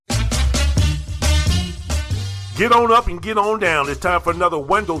Get on up and get on down. It's time for another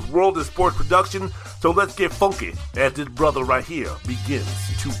Wendell's World in Sports production. So let's get funky as this brother right here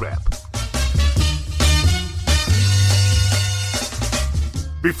begins to rap.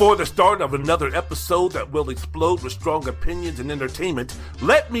 Before the start of another episode that will explode with strong opinions and entertainment,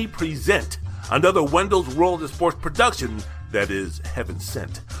 let me present another Wendell's World in Sports production that is heaven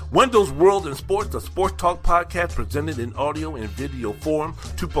sent. Wendell's World in Sports, a sports talk podcast presented in audio and video form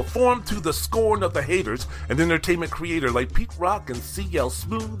to perform to the scorn of the haters, an entertainment creator like Pete Rock and CL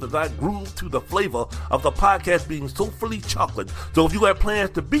Smooth as I groove to the flavor of the podcast being soulfully chocolate. So if you have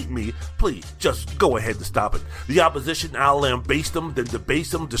plans to beat me, please just go ahead and stop it. The opposition, I'll lambaste them, then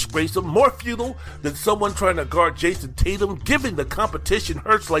debase them, disgrace them, more futile than someone trying to guard Jason Tatum, giving the competition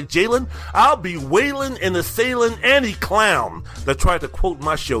hurts like Jalen. I'll be wailing and assailing any clown that tried to quote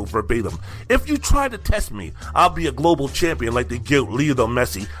my show verbatim. If you try to test me, I'll be a global champion like the GOAT Lionel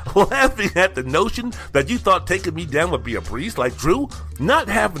Messi, laughing at the notion that you thought taking me down would be a breeze like Drew, not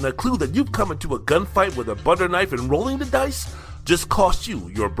having a clue that you've come into a gunfight with a butter knife and rolling the dice just cost you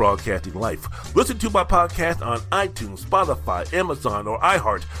your broadcasting life. Listen to my podcast on iTunes, Spotify, Amazon, or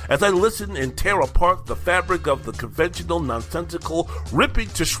iHeart as I listen and tear apart the fabric of the conventional, nonsensical, ripping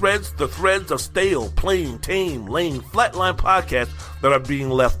to shreds the threads of stale, plain, tame, lame, flatline podcasts that are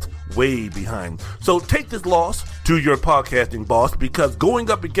being left way behind. So take this loss to your podcasting boss, because going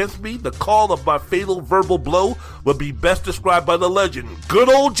up against me, the call of my fatal verbal blow would be best described by the legend, good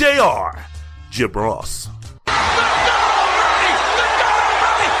old JR, Jim Ross.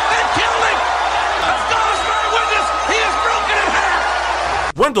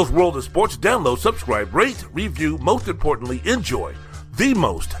 Wendell's World of Sports. Download, subscribe, rate, review, most importantly, enjoy the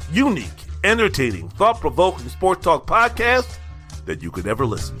most unique, entertaining, thought-provoking sports talk podcast that you could ever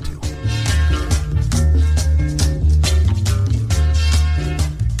listen to.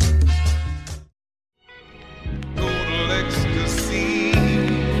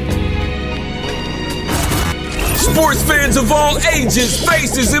 Sports fans of all ages,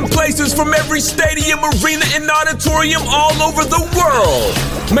 faces, and places from every stadium, arena, and auditorium all over the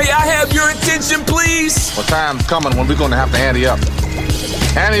world. May I have your attention, please? Well, time's coming when we're going to have to ante up.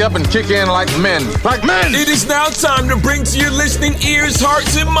 Ante up and kick in like men. Like men! It is now time to bring to your listening ears,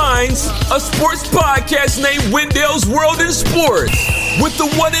 hearts, and minds a sports podcast named Wendell's World in Sports with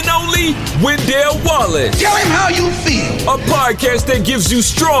the one and only Wendell Wallace. Tell him how you feel. A podcast that gives you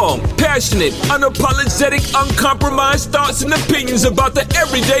strong, passionate, unapologetic, uncompromised thoughts and opinions about the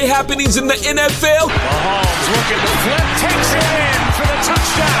everyday happenings in the NFL. Mahomes looking to flip, takes it in for the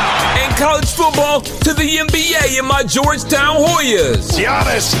touchdown. And college football to the NBA in my Georgetown Hoyas.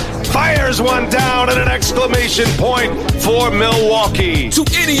 Giannis fires one down and an exclamation point for Milwaukee. To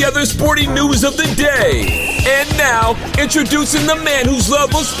any other sporting news of the day. And now, introducing the man whose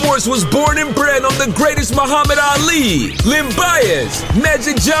love of sports was born and bred on the greatest Muhammad Ali, Len Bias,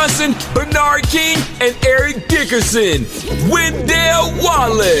 Magic Johnson, Bernard King, and Eric Dickerson, Wendell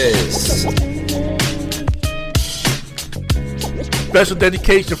Wallace. Special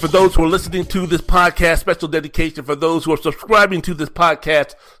dedication for those who are listening to this podcast. Special dedication for those who are subscribing to this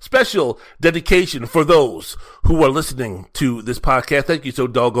podcast. Special dedication for those who are listening to this podcast. Thank you so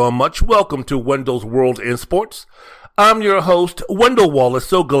doggone much. Welcome to Wendell's World in Sports. I'm your host, Wendell Wallace.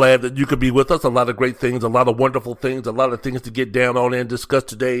 So glad that you could be with us. A lot of great things, a lot of wonderful things, a lot of things to get down on and discuss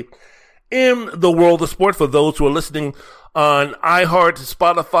today in the world of sport. For those who are listening on iHeart,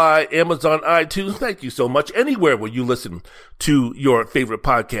 Spotify, Amazon, iTunes, thank you so much. Anywhere where you listen to your favorite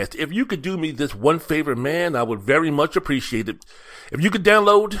podcast. If you could do me this one favor, man, I would very much appreciate it. If you could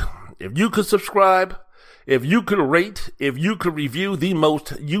download, if you could subscribe, if you could rate, if you could review the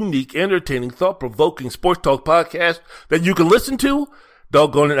most unique, entertaining, thought-provoking sports talk podcast that you can listen to,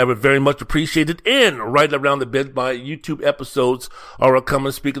 doggone it, I would very much appreciate it. And right around the bend, my YouTube episodes are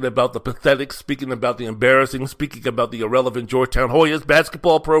coming, speaking about the pathetic, speaking about the embarrassing, speaking about the irrelevant Georgetown Hoyas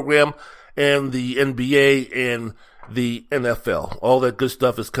basketball program and the NBA and the NFL. All that good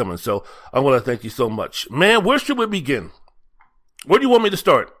stuff is coming. So I want to thank you so much. Man, where should we begin? Where do you want me to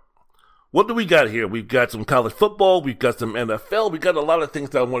start? What do we got here? We've got some college football. We've got some NFL. We've got a lot of things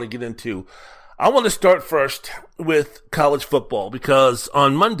that I want to get into. I want to start first with college football because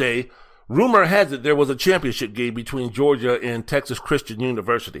on Monday, rumor has it there was a championship game between Georgia and Texas Christian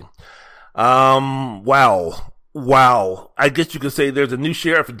University. Wow. I guess you could say there's a new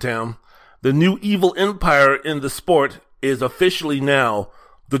sheriff in town. The new evil empire in the sport is officially now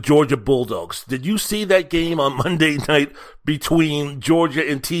the Georgia Bulldogs. Did you see that game on Monday night between Georgia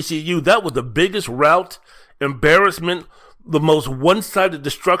and TCU? That was the biggest rout, embarrassment, the most one-sided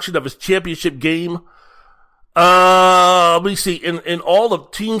destruction of his championship game. Let me see. In all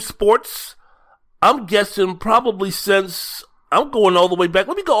of team sports, I'm guessing probably since, I'm going all the way back.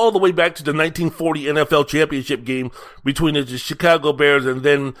 Let me go all the way back to the 1940 NFL championship game between the Chicago Bears and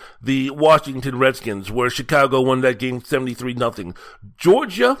then the Washington Redskins, where Chicago won that game 73-0.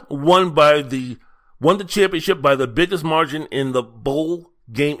 Georgia won the championship by the biggest margin in the bowl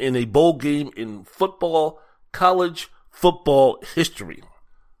game, in football, college football history.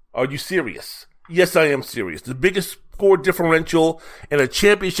 Are you serious? Yes, I am serious. The biggest score differential in a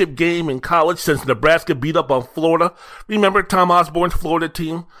championship game in college since Nebraska beat up on Florida. Remember Tom Osborne's Florida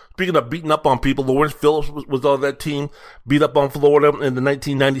team? Speaking of beating up on people, Lawrence Phillips was on that team, beat up on Florida in the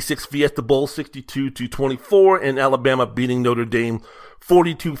 1996 Fiesta Bowl 62-24, and Alabama beating Notre Dame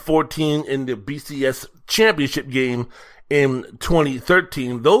 42-14 in the BCS championship game in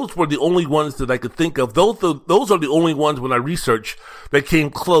 2013. Those were the only ones that I could think of. Those are the only ones when I researched that came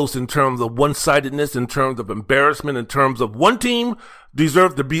close in terms of one-sidedness, in terms of embarrassment, in terms of one team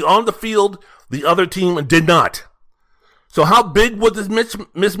deserved to be on the field, the other team did not. So how big was this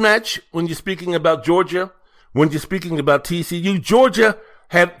mismatch when you're speaking about Georgia? When you're speaking about TCU? Georgia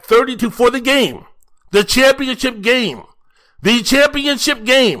had 32 for the game. The championship game. The championship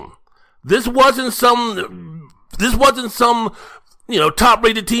game. This wasn't some,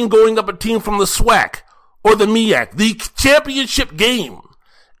 top-rated team going up a team from the SWAC or the MEAC. The championship game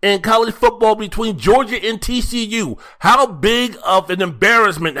in college football between Georgia and TCU. How big of an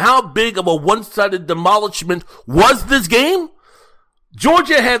embarrassment, how big of a one-sided demolishment was this game?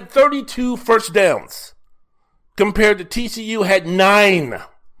 Georgia had 32 first downs compared to TCU had 9.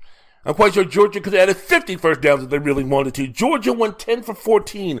 I'm quite sure Georgia could have added 50 first downs if they really wanted to. Georgia went 10 for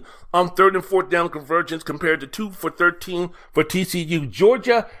 14 on third and fourth down conversions compared to 2 for 13 for TCU.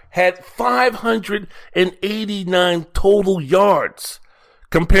 Georgia had 589 total yards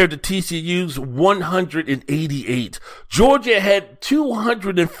compared to TCU's 188. Georgia had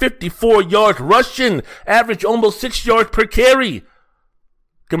 254 yards rushing, average almost 6 yards per carry,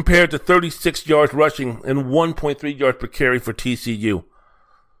 compared to 36 yards rushing and 1.3 yards per carry for TCU.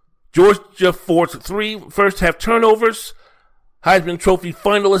 Georgia forced 3 first-half turnovers. Heisman Trophy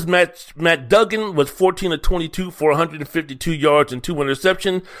finalist Matt Duggan was 14 of 22 for 152 yards and 2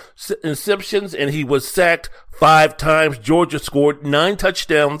 interceptions, and he was sacked 5 times. Georgia scored 9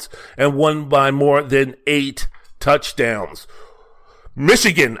 touchdowns and won by more than 8 touchdowns.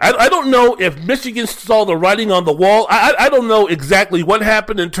 Michigan. I don't know if Michigan saw the writing on the wall. I don't know exactly what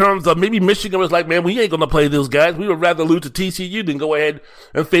happened in terms of maybe Michigan was like, man, we ain't going to play those guys. We would rather lose to TCU than go ahead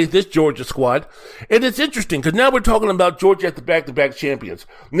and face this Georgia squad. And it's interesting because now we're talking about Georgia at the back-to-back champions.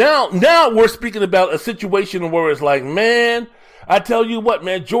 Now we're speaking about a situation where it's like, man, I tell you what,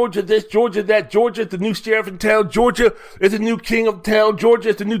 man, Georgia this, Georgia that, Georgia is the new sheriff in town. Georgia is the new king of town. Georgia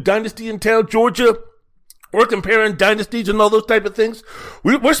is the new dynasty in town. Georgia, we're comparing dynasties and all those type of things.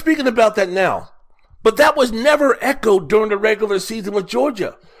 We're speaking about that now. But that was never echoed during the regular season with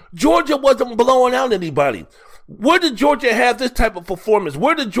Georgia. Georgia wasn't blowing out anybody. Where did Georgia have this type of performance?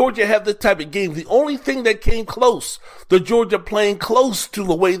 Where did Georgia have this type of game? The only thing that came close to Georgia playing close to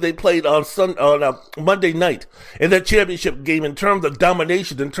the way they played on Monday night in that championship game in terms of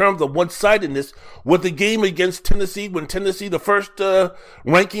domination, in terms of one-sidedness, was the game against Tennessee when Tennessee, the first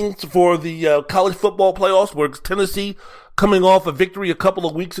rankings for the college football playoffs, where Tennessee coming off a victory a couple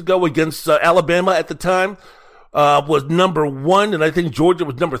of weeks ago against Alabama at the time, was number 1, and I think Georgia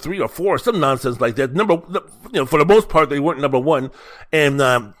was number 3 or 4, or some nonsense like that. For the most part, they weren't number 1,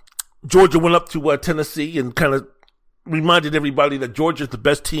 and Georgia went up to Tennessee and kind of reminded everybody that Georgia's the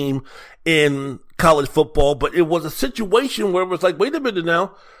best team in college football. But it was a situation where it was like, wait a minute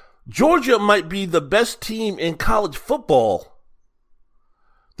now, Georgia might be the best team in college football.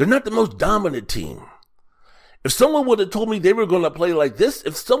 They're not the most dominant team. If someone would have told me they were going to play like this,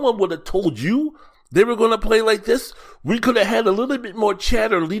 if someone would have told you they were going to play like this, we could have had a little bit more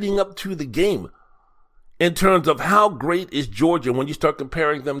chatter leading up to the game in terms of how great is Georgia when you start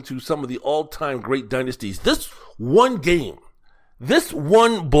comparing them to some of the all-time great dynasties. This one game, this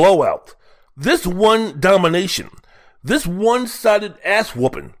one blowout, this one domination, this one-sided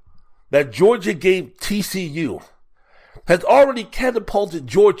ass-whooping that Georgia gave TCU has already catapulted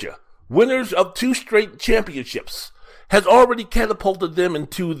Georgia, winners of 2 straight championships, has already catapulted them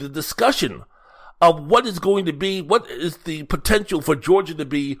into the discussion of what is the potential for Georgia to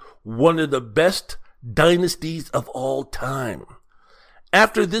be one of the best dynasties of all time.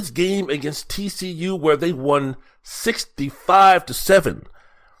 After this game against TCU where they won 65-7,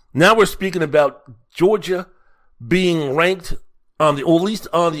 now we're speaking about Georgia being ranked at least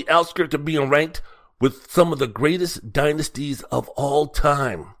on the outskirts of being ranked with some of the greatest dynasties of all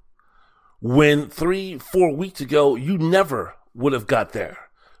time. When 3-4 weeks ago, you never would have got there.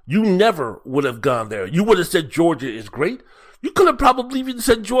 You never would have gone there. You would have said Georgia is great. You could have probably even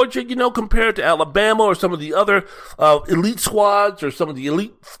said Georgia, compared to Alabama or some of the other elite squads or some of the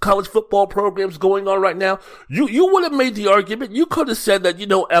elite college football programs going on right now. You would have made the argument. You could have said that,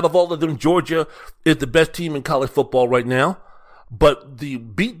 out of all of them, Georgia is the best team in college football right now. But the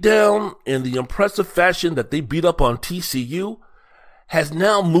beatdown and the impressive fashion that they beat up on TCU has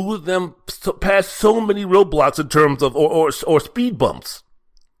now moved them past so many roadblocks in terms of, or speed bumps,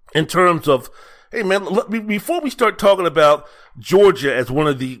 in terms of, hey man, before we start talking about Georgia as one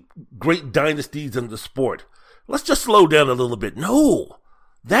of the great dynasties in the sport, let's just slow down a little bit. No,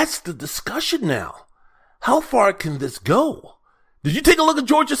 that's the discussion now. How far can this go? Did you take a look at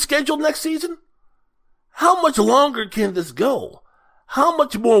Georgia's schedule next season? How much longer can this go? How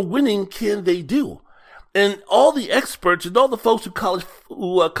much more winning can they do? And all the experts and all the folks who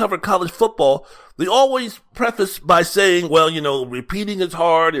cover college football, they always preface by saying, well, repeating is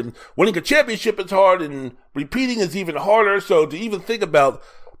hard and winning a championship is hard and repeating is even harder. So to even think about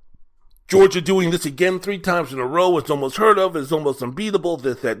Georgia doing this again 3 times in a row, it's almost heard of, it's almost unbeatable,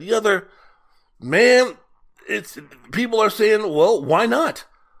 this, that, the other. Man, people are saying, well, why not?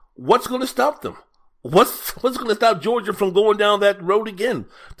 What's going to stop them? What's going to stop Georgia from going down that road again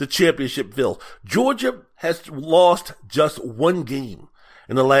to Championshipville? Georgia has lost just 1 game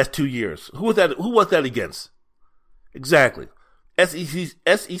in the last 2 years. Who was that against? Exactly.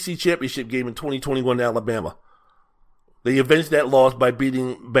 SEC Championship game in 2021 in Alabama. They avenged that loss by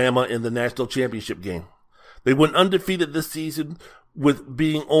beating Bama in the national championship game. They went undefeated this season with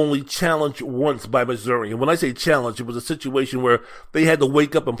being only challenged once by Missouri. And when I say challenged, it was a situation where they had to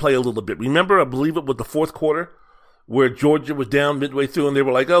wake up and play a little bit. Remember, I believe it was the 4th quarter where Georgia was down midway through and they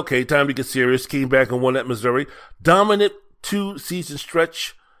were like, okay, time to get serious. Came back and won at Missouri. Dominant 2-season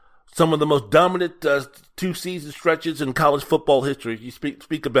stretch. Some of the most dominant 2-season stretches in college football history. You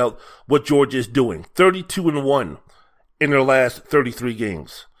speak about what Georgia is doing. 32-1 in their last 33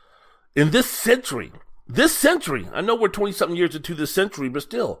 games. In this century, I know we're 20-something years into this century, but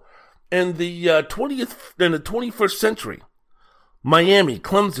still, in the 21st century, Miami,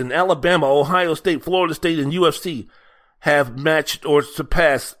 Clemson, Alabama, Ohio State, Florida State, and UFC have matched or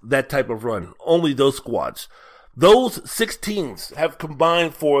surpassed that type of run. Only those squads. Those 6 teams have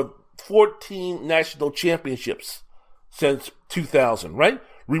combined for 14 national championships since 2000, right?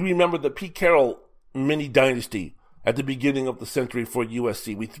 We remember the Pete Carroll mini dynasty at the beginning of the century for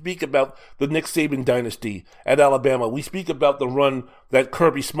USC. We speak about the Nick Saban dynasty at Alabama. We speak about the run that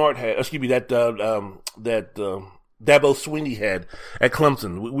Kirby Smart had, Dabo Swinney had at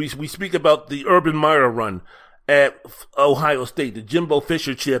Clemson. We speak about the Urban Meyer run at Ohio State, the Jimbo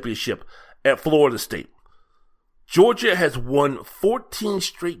Fisher championship at Florida State. Georgia has won 14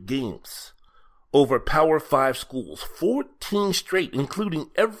 straight games over Power 5 schools. 14 straight, including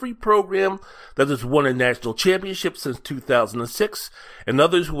every program that has won a national championship since 2006, and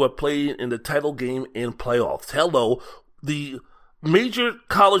others who have played in the title game and playoffs. Hello, the major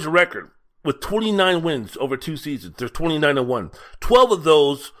college record with 29 wins over 2 seasons. There's 29-1. 12 of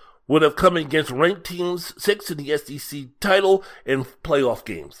those would have come against ranked teams, 6 in the SEC title and playoff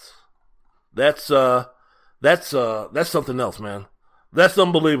games. That's something else, man. That's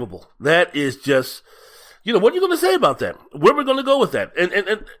unbelievable. That is just, what are you going to say about that? Where are we going to go with that?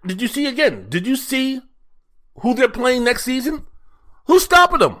 And did you see again? Did you see who they're playing next season? Who's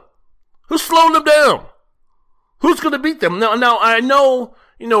stopping them? Who's slowing them down? Who's going to beat them? Now I know,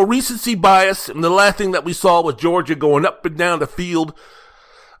 recency bias, and the last thing that we saw was Georgia going up and down the field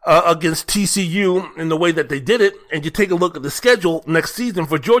against TCU in the way that they did it. And you take a look at the schedule next season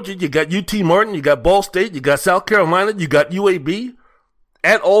for Georgia. You got UT Martin, you got Ball State, you got South Carolina, you got UAB.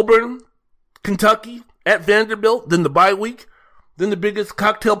 At Auburn, Kentucky, at Vanderbilt, then the bye week, then the biggest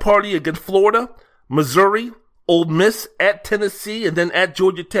cocktail party against Florida, Missouri, Ole Miss, at Tennessee, and then at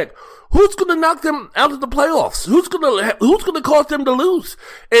Georgia Tech. Who's going to knock them out of the playoffs? Who's going to cause them to lose?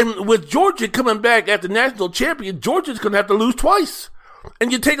 And with Georgia coming back as the national champion, Georgia's going to have to lose twice.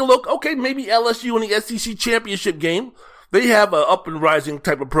 And you take a look, okay, maybe LSU in the SEC championship game. They have an up and rising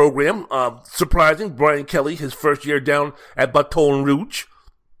type of program. Surprising, Brian Kelly, his first year down at Baton Rouge.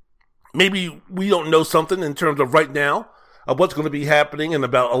 Maybe we don't know something in terms of right now of what's going to be happening in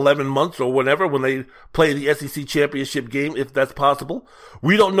about 11 months or whatever when they play the SEC championship game, if that's possible.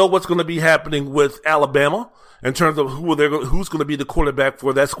 We don't know what's going to be happening with Alabama in terms of who's going to be the quarterback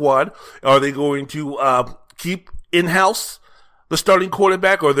for that squad. Are they going to keep in-house the starting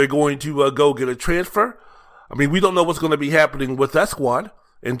quarterback, or are they going to go get a transfer? I mean, we don't know what's going to be happening with that squad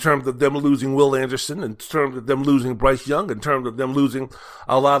in terms of them losing Will Anderson, in terms of them losing Bryce Young, in terms of them losing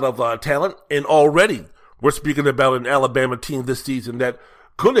a lot of talent. And already we're speaking about an Alabama team this season that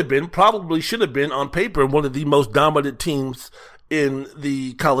could have been, probably should have been on paper one of the most dominant teams in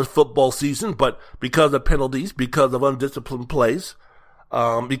the college football season, but because of penalties, because of undisciplined plays,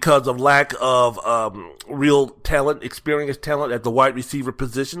 because of lack of real talent, experienced talent at the wide receiver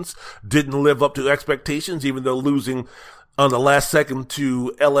positions, didn't live up to expectations, even though losing on the last second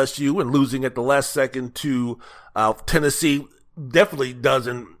to LSU and losing at the last second to Tennessee definitely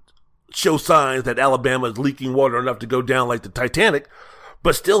doesn't show signs that Alabama is leaking water enough to go down like the Titanic.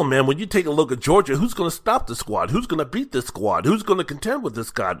 But still, man, when you take a look at Georgia, who's going to stop the squad? Who's going to beat this squad? Who's going to contend with this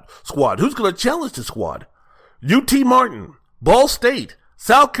squad? Who's going to challenge the squad? UT Martin, Ball State,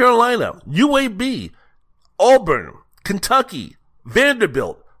 South Carolina, UAB, Auburn, Kentucky,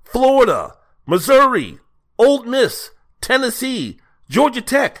 Vanderbilt, Florida, Missouri, Ole Miss, Tennessee, Georgia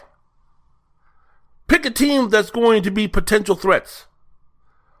Tech. Pick a team that's going to be potential threats.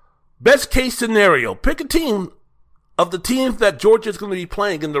 Best case scenario, pick a team of the teams that Georgia is going to be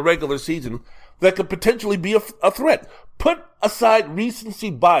playing in the regular season that could potentially be a threat. Put aside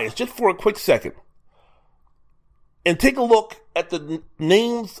recency bias just for a quick second and take a look at the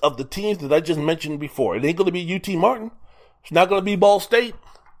names of the teams that I just mentioned before. It ain't going to be UT Martin. It's not going to be Ball State.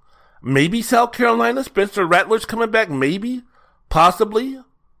 Maybe South Carolina, Spencer Rattler's coming back. Maybe. Possibly.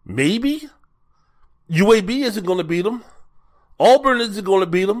 Maybe. UAB isn't going to beat them. Auburn isn't going to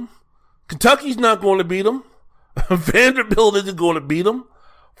beat them. Kentucky's not going to beat them. Vanderbilt isn't going to beat them.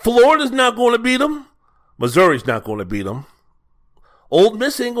 Florida's not going to beat them. Missouri's not going to beat them. Ole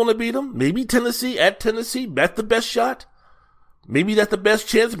Miss ain't going to beat them. Maybe Tennessee at Tennessee. That's the best shot. Maybe that's the best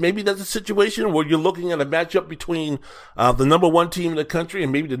chance. Maybe that's a situation where you're looking at a matchup between the number 1 team in the country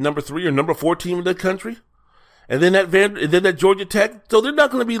and maybe the number 3 or number 4 team in the country. And then that Georgia Tech. So they're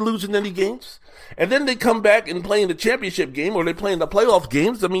not going to be losing any games. And then they come back and play in the championship game or they play in the playoff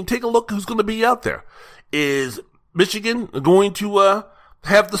games. I mean, take a look who's going to be out there. Is Michigan going to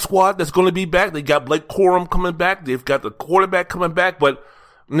have the squad that's going to be back? They got Blake Corum coming back. They've got the quarterback coming back. But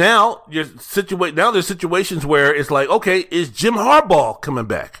now there's situations where it's like, okay, is Jim Harbaugh coming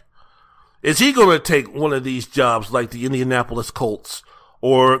back? Is he going to take one of these jobs like the Indianapolis Colts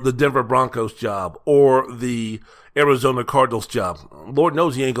or the Denver Broncos job or the Arizona Cardinals job? Lord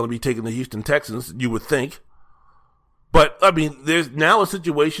knows he ain't going to be taking the Houston Texans, you would think. But, I mean, there's now a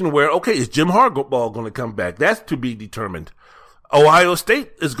situation where, okay, is Jim Harbaugh going to come back? That's to be determined. Ohio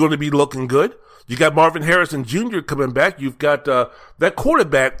State is going to be looking good. You got Marvin Harrison Jr. coming back. You've got that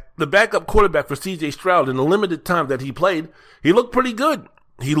quarterback, the backup quarterback for C.J. Stroud in the limited time that he played. He looked pretty good.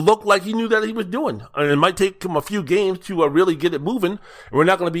 He looked like he knew that he was doing. And it might take him a few games to really get it moving. And we're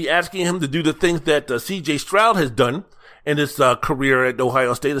not going to be asking him to do the things that C.J. Stroud has done in his career at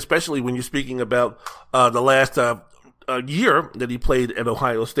Ohio State, especially when you're speaking about the last year that he played at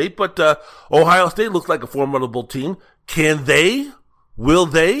Ohio State. But Ohio State looks like a formidable team. Can they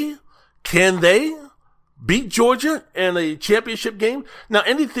beat Georgia in a championship game? Now,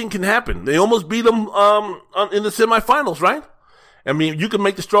 anything can happen. They almost beat them in the semifinals, right? I mean, you can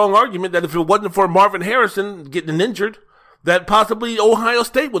make the strong argument that if it wasn't for Marvin Harrison getting injured, that possibly Ohio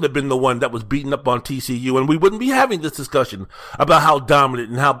State would have been the one that was beaten up on TCU, and we wouldn't be having this discussion about how dominant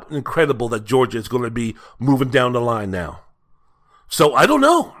and how incredible that Georgia is going to be moving down the line now. So I don't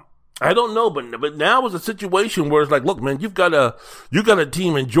know, but now is a situation where it's like, look, man, you got a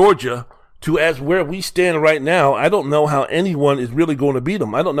team in Georgia to, as where we stand right now, I don't know how anyone is really going to beat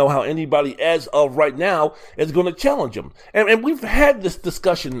them. I don't know how anybody as of right now is going to challenge them. And we've had this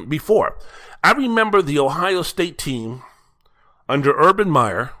discussion before. I remember the Ohio State team under Urban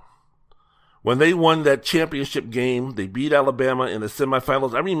Meyer, when they won that championship game, they beat Alabama in the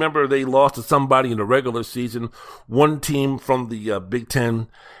semifinals. I remember they lost to somebody in the regular season, one team from the Big Ten,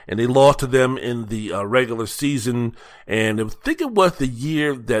 and they lost to them in the regular season. And I think it was the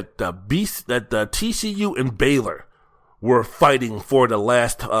year that TCU and Baylor were fighting for the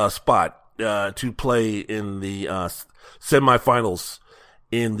last spot to play in the semifinals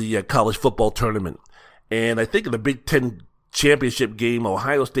in the college football tournament. And I think in the Big Ten championship game,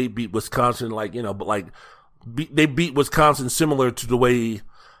 Ohio State beat Wisconsin they beat Wisconsin similar to the way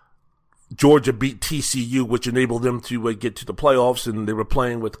Georgia beat TCU, which enabled them to get to the playoffs, and they were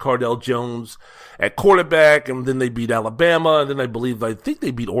playing with Cardell Jones at quarterback, and then they beat Alabama, and then I think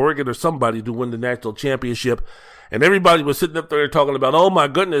they beat Oregon or somebody to win the national championship. And everybody was sitting up there talking about, oh my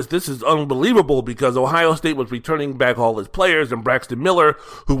goodness, this is unbelievable, because Ohio State was returning back all its players, and Braxton Miller,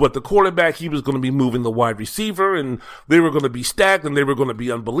 who was the quarterback, he was going to be moving the wide receiver, and they were going to be stacked, and they were going to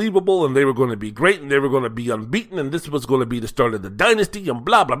be unbelievable, and they were going to be great, and they were going to be unbeaten, and this was going to be the start of the dynasty, and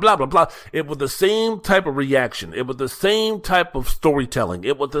blah, blah, blah, blah, blah. It was the same type of reaction. It was the same type of storytelling.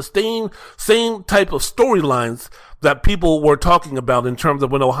 It was the same type of storylines that people were talking about in terms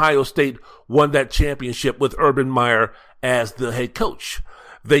of when Ohio State won that championship with Urban Meyer as the head coach.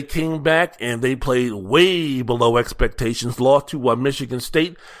 They came back and they played way below expectations, lost to Michigan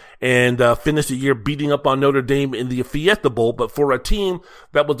State, and finished the year beating up on Notre Dame in the Fiesta Bowl. But for a team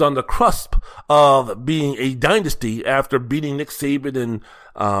that was on the cusp of being a dynasty after beating Nick Saban in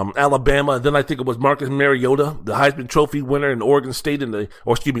Alabama, and then I think it was Marcus Mariota, the Heisman Trophy winner in Oregon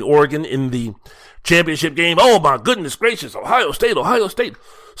in the championship game. Oh my goodness gracious, Ohio State.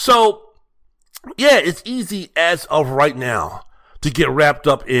 So, yeah, it's easy as of right now to get wrapped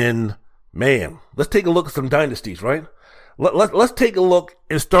up in, man, let's take a look at some dynasties, right? Let's take a look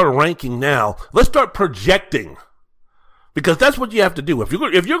and start ranking now. Let's start projecting, because that's what you have to do. If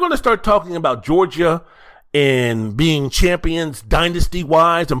you're going to start talking about Georgia and being champions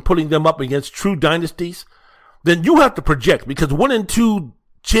dynasty-wise and putting them up against true dynasties, then you have to project, because winning 2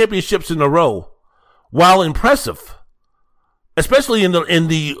 championships in a row, while impressive, especially in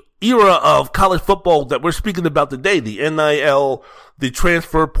the era of college football that we're speaking about today, the NIL, the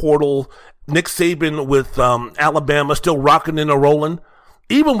transfer portal, Nick Saban with Alabama still rocking and rolling,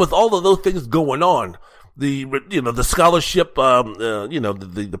 even with all of those things going on, the scholarship,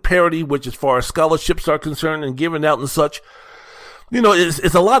 the parity, which as far as scholarships are concerned and given out and such,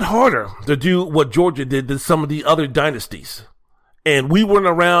 it's a lot harder to do what Georgia did than some of the other dynasties. And we weren't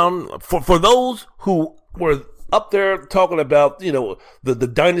around for those who were up there talking about,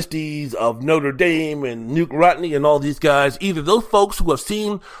 the dynasties of Notre Dame and Nuke Rodney and all these guys. Either those folks who have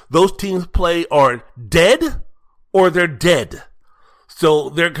seen those teams play are dead or they're dead. So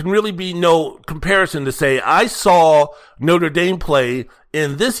there can really be no comparison to say, I saw Notre Dame play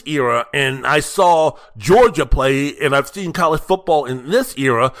in this era and I saw Georgia play and I've seen college football in this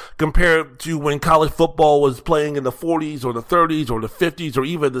era compared to when college football was playing in the 40s or the 30s or the 50s or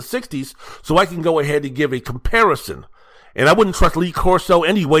even the 60s. So I can go ahead and give a comparison. And I wouldn't trust Lee Corso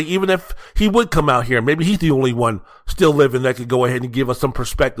anyway, even if he would come out here. Maybe he's the only one still living that could go ahead and give us some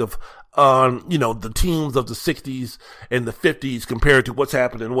perspective on, the teams of the 60s and the 50s compared to what's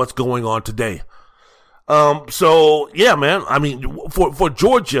happening and what's going on today. So yeah, man, I mean, for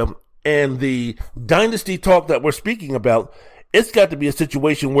Georgia and the dynasty talk that we're speaking about, it's got to be a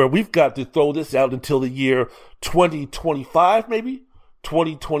situation where we've got to throw this out until the year 2025, maybe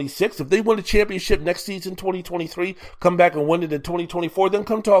 2026. If they win a championship next season, 2023, come back and win it in 2024, then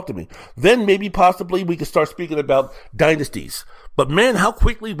come talk to me. Then maybe possibly we can start speaking about dynasties. But man, how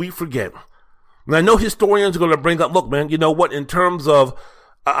quickly we forget. And I know historians are going to bring up, look, man, you know what, in terms of,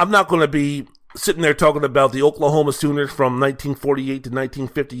 I'm not going to be sitting there talking about the Oklahoma Sooners from 1948 to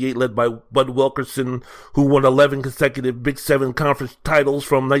 1958, led by Bud Wilkerson, who won 11 consecutive Big 7 conference titles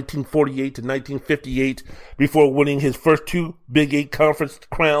from 1948 to 1958 before winning his first 2 Big 8 conference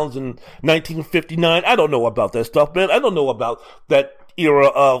crowns in 1959. I don't know about that stuff, man. I don't know about that era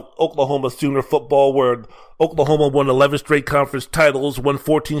of Oklahoma Sooner football where Oklahoma won 11 straight conference titles, won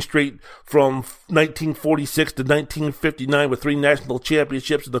 14 straight from 1946 to 1959 with 3 national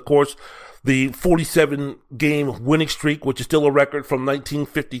championships, and of course, the 47-game winning streak, which is still a record from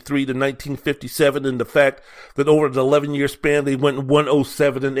 1953 to 1957, and the fact that over the 11-year span, they went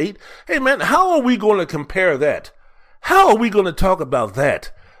 107-8. Hey, man, how are we going to compare that? How are we going to talk about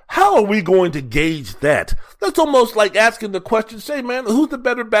that? How are we going to gauge that? That's almost like asking the question, say, man, who's the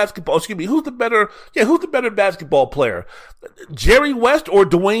better basketball player? Jerry West or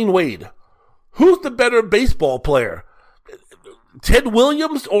Dwayne Wade? Who's the better baseball player? Ted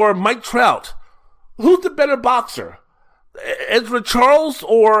Williams or Mike Trout? Who's the better boxer? Ezra Charles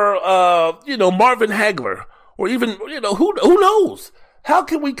or, Marvin Hagler? Or even, who knows? How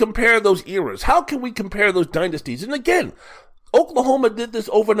can we compare those eras? How can we compare those dynasties? And again, Oklahoma did this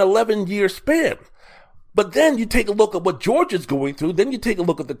over an 11-year span. But then you take a look at what Georgia's going through, then you take a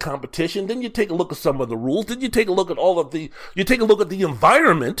look at the competition, then you take a look at some of the rules, then you take a look at the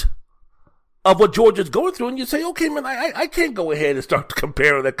environment of what Georgia's going through, and you say, okay, man, I can't go ahead and start to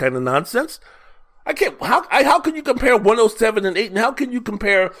compare that kind of nonsense. I can't. How can you compare 107-8, and how can you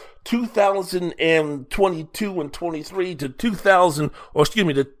compare 2022 and 23 to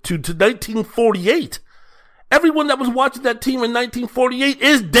 1948? Everyone that was watching that team in 1948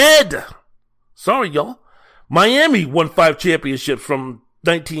 is dead. Sorry, y'all. Miami won 5 championships from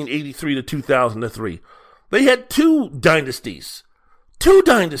 1983 to 2003. They had 2 dynasties. 2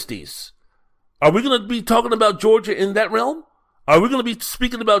 dynasties. Are we going to be talking about Georgia in that realm? Are we going to be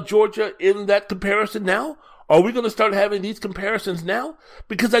speaking about Georgia in that comparison now? Are we going to start having these comparisons now?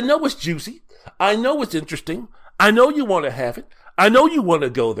 Because I know it's juicy. I know it's interesting. I know you want to have it. I know you want to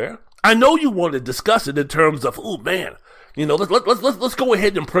go there. I know you want to discuss it in terms of, oh man, let's go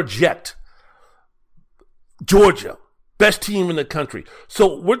ahead and project Georgia, best team in the country.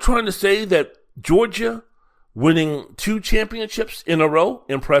 So we're trying to say that Georgia winning 2 championships in a row,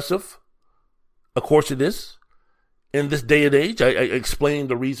 impressive. Of course it is. In this day and age, I explained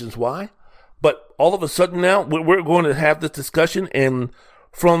the reasons why. But all of a sudden now, we're going to have this discussion, and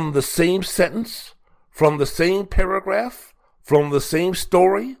from the same sentence, from the same paragraph, from the same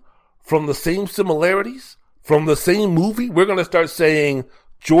story, from the same similarities, from the same movie, we're going to start saying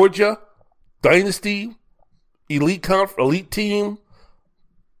Georgia, dynasty, elite team,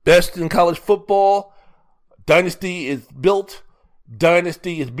 best in college football, dynasty is built,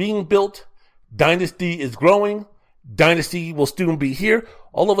 dynasty is being built, dynasty is growing, dynasty will soon be here.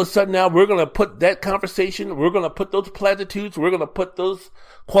 All of a sudden now we're going to put that conversation, we're going to put those platitudes, we're going to put those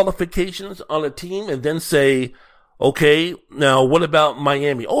qualifications on a team and then say, okay, now what about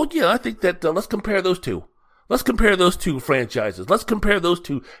Miami? Oh yeah, I think that let's compare those two. Let's compare those 2 franchises. Let's compare those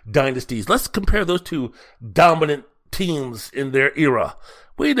 2 dynasties. Let's compare those 2 dominant teams in their era.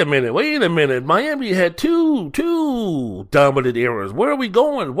 Wait a minute. Miami had two dominant eras. Where are we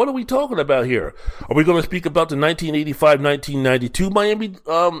going? What are we talking about here? Are we going to speak about the 1985-1992 Miami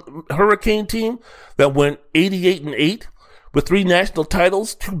Hurricane team that went 88-8 with 3 national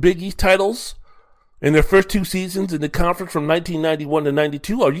titles, 2 Big East titles in their first 2 seasons in the conference from 1991 to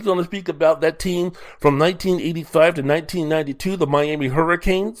 92? Are you going to speak about that team from 1985 to 1992, the Miami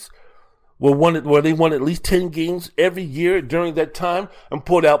Hurricanes? Where they won at least 10 games every year during that time and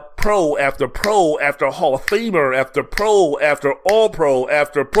put out pro after Hall of Famer after pro after All-Pro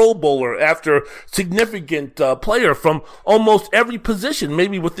after Pro Bowler after significant player from almost every position,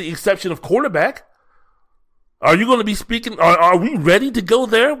 maybe with the exception of quarterback. Are you going to be speaking? Are we ready to go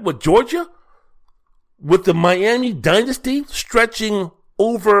there with Georgia? With the Miami dynasty stretching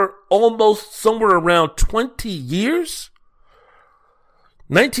over almost somewhere around 20 years?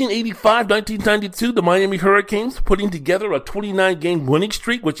 1985-1992, the Miami Hurricanes putting together a 29-game winning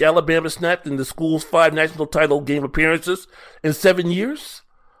streak, which Alabama snapped in the school's 5 national title game appearances in 7 years.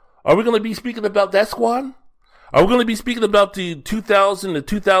 Are we going to be speaking about that squad? Are we going to be speaking about the 2000 to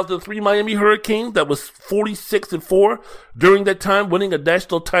 2003 Miami Hurricanes that was 46-4 during that time, winning a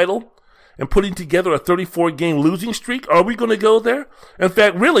national title and putting together a 34-game losing streak? Are we going to go there? In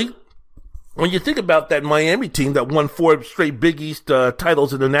fact, really, when you think about that Miami team that won 4 straight Big East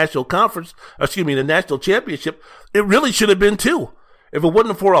titles in the national the national championship, it really should have been 2. If it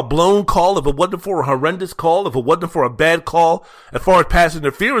wasn't for a blown call, if it wasn't for a horrendous call, if it wasn't for a bad call, as far as pass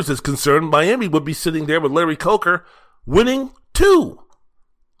interference is concerned, Miami would be sitting there with Larry Coker winning 2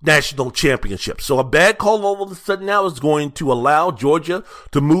 national championships. So a bad call all of a sudden now is going to allow Georgia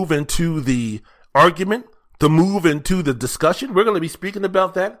to move into the argument, to move into the discussion. We're going to be speaking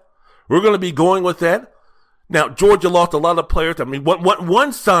about that. We're going to be going with that. Now, Georgia lost a lot of players. I mean,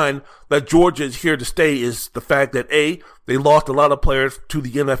 one sign that Georgia is here to stay is the fact that, A, they lost a lot of players to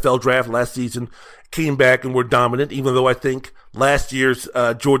the NFL draft last season, came back and were dominant, even though I think last year's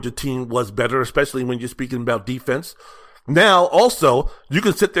Georgia team was better, especially when you're speaking about defense. Now, also, you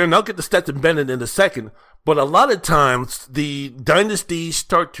can sit there, and I'll get to Stetson Bennett in a second, but a lot of times the dynasties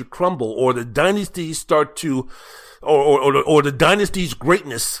start to crumble, or the dynasties start to, or the dynasty's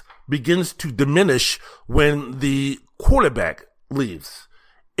greatness begins to diminish when the quarterback leaves.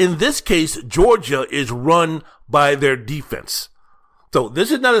 In this case, Georgia is run by their defense. So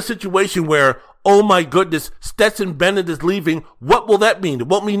this is not a situation where, oh my goodness, Stetson Bennett is leaving. What will that mean? It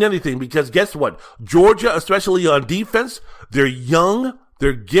won't mean anything, because guess what? Georgia, especially on defense, they're young,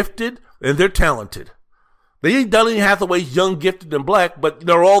 they're gifted, and they're talented. They ain't Donnie Hathaway's young, gifted, and black, but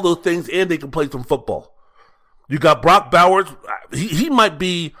they're all those things, and they can play some football. You got Brock Bowers. He might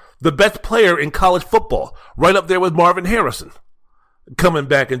be the best player in college football, right up there with Marvin Harrison, coming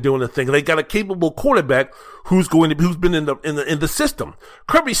back and doing the thing. They got a capable quarterback who's been in the system.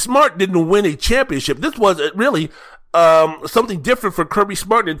 Kirby Smart didn't win a championship. This was really something different for Kirby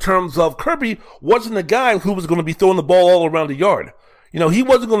Smart in terms of Kirby wasn't a guy who was going to be throwing the ball all around the yard. You know, he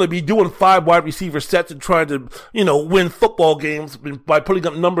wasn't going to be doing 5 wide receiver sets and trying to, win football games by putting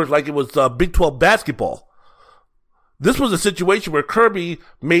up numbers like it was Big 12 basketball. This was a situation where Kirby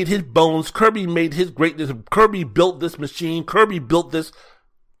made his bones, Kirby made his greatness, Kirby built this machine, Kirby built this,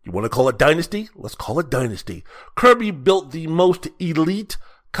 you want to call it dynasty? Let's call it dynasty. Kirby built the most elite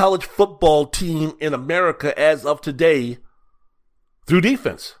college football team in America as of today through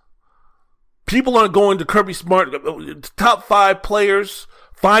defense. People aren't going to Kirby Smart, top 5 players,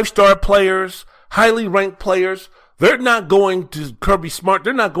 5-star players, highly ranked players. They're not going to Kirby Smart.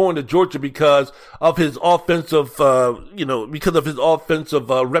 They're not going to Georgia because of his offensive,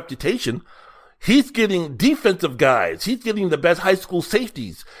 reputation. He's getting defensive guys. He's getting the best high school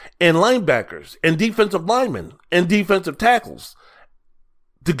safeties and linebackers and defensive linemen and defensive tackles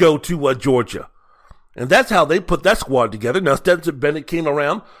to go to Georgia. And that's how they put that squad together. Now, Stetson Bennett came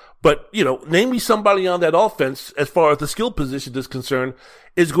around, but, name me somebody on that offense as far as the skill position is concerned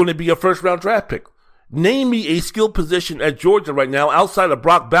is going to be a first-round draft pick. Name me a skill position at Georgia right now outside of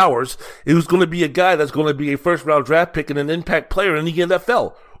Brock Bowers who's going to be a guy that's going to be a first-round draft pick and an impact player in the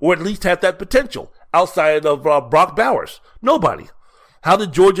NFL, or at least have that potential outside of Brock Bowers. Nobody. How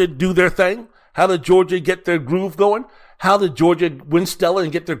did Georgia do their thing? How did Georgia get their groove going? How did Georgia win Stella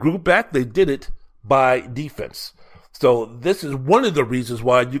and get their groove back? They did it by defense. So this is one of the reasons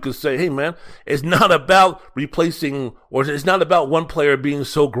why you can say, hey man, it's not about replacing, or it's not about one player being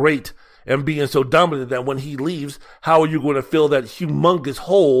so great and being so dominant that when he leaves, how are you going to fill that humongous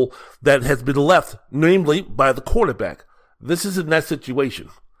hole that has been left, namely by the quarterback? This isn't that situation.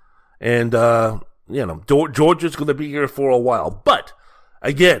 And, Georgia's going to be here for a while. But,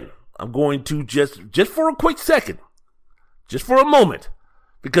 again, I'm going to just for a quick second, just for a moment,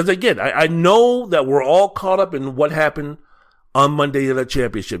 because, again, I know that we're all caught up in what happened on Monday in that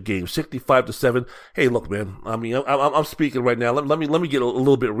championship game, 65-7. Hey, look, man. I mean, I'm speaking right now. Let me get a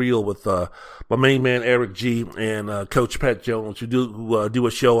little bit real with my main man Eric G and Coach Pat Jones, who do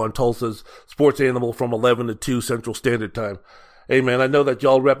a show on Tulsa's Sports Animal from 11 to 2 Central Standard Time. Hey, man, I know that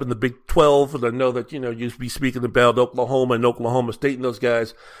y'all repping the Big 12, and I know that you be speaking about Oklahoma and Oklahoma State and those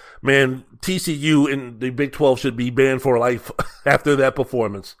guys. Man, TCU in the Big 12 should be banned for life after that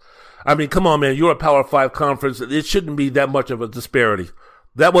performance. I mean, come on, man. You're a Power 5 conference. It shouldn't be that much of a disparity.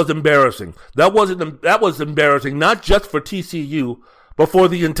 That was embarrassing. That was embarrassing, not just for TCU, but for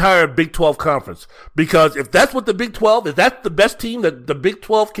the entire Big 12 conference. Because if that's what the Big 12, if that's the best team that the Big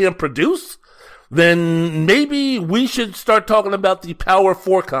 12 can produce, then maybe we should start talking about the Power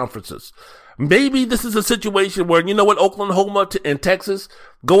 4 conferences. Maybe this is a situation where, you know what, Oklahoma and Texas,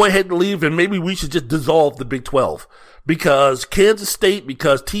 go ahead and leave, and maybe we should just dissolve the Big 12. Because Kansas State,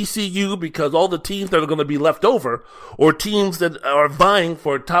 because TCU, because all the teams that are going to be left over, or teams that are vying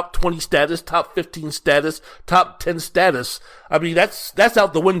for top 20 status, top 15 status, top 10 status, I mean, that's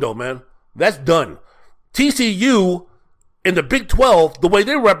out the window, man. That's done. TCU in the Big 12, the way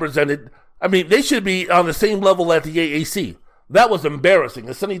they're represented, I mean, they should be on the same level at the AAC. That was embarrassing.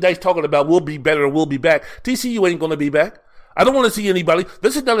 And Sonny Dice talking about we'll be better, we'll be back. TCU ain't going to be back. I don't want to see anybody.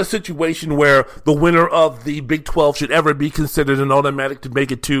 This is not a situation where the winner of the Big 12 should ever be considered an automatic to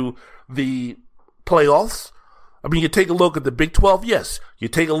make it to the playoffs. I mean, you take a look at the Big 12, yes. You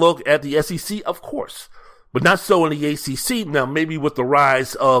take a look at the SEC, of course. But not so in the ACC. Now, maybe with the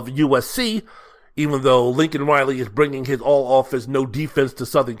rise of USC, even though Lincoln Riley is bringing his all-offense, no-defense to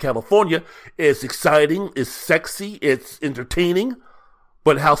Southern California, it's exciting, it's sexy, it's entertaining.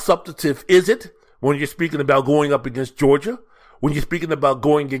 But how substantive is it when you're speaking about going up against Georgia? When you're speaking about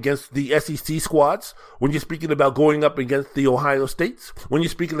going against the SEC squads? When you're speaking about going up against the Ohio States? When you're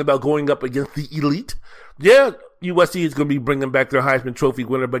speaking about going up against the elite? Yeah, USC is going to be bringing back their Heisman Trophy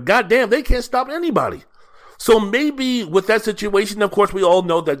winner, but goddamn, they can't stop anybody. So maybe with that situation, of course, we all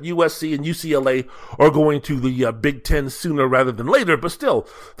know that USC and UCLA are going to the Big Ten sooner rather than later. But still,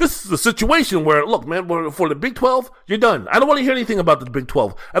 this is a situation where, look, man, for the Big 12, you're done. I don't want to hear anything about the Big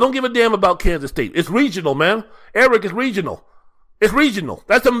 12. I don't give a damn about Kansas State. It's regional, man. Eric, it's regional. It's regional.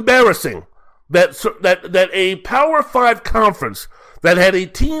 That's embarrassing that a Power 5 conference that had a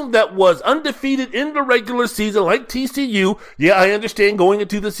team that was undefeated in the regular season like TCU. Yeah, I understand going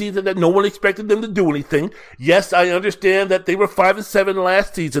into the season that no one expected them to do anything. Yes, I understand that they were 5-7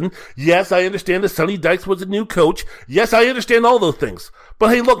 last season. Yes, I understand that Sonny Dykes was a new coach. Yes, I understand all those things.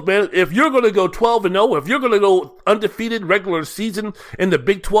 But hey, look, man, if you're going to go 12-0, if you're going to go undefeated regular season in the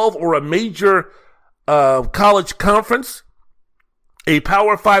Big 12 or a major college conference, a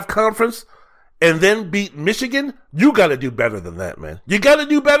Power 5 conference, and then beat Michigan, you got to do better than that, man. You got to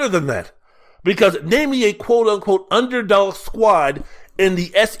do better than that. Because name me a quote-unquote underdog squad in the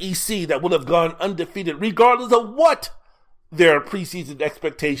SEC that would have gone undefeated regardless of what their preseason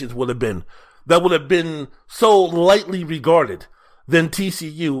expectations would have been. That would have been so lightly regarded than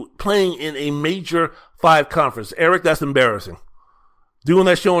TCU playing in a major 5 conference. Eric, that's embarrassing. Doing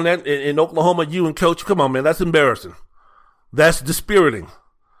that show in Oklahoma, you and Coach, come on, man, that's embarrassing. That's dispiriting.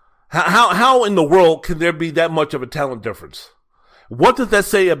 How in the world can there be that much of a talent difference? What does that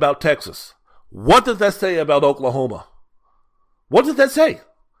say about Texas? What does that say about Oklahoma? What does that say?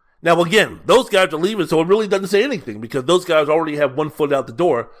 Now, again, those guys are leaving, so it really doesn't say anything because those guys already have one foot out the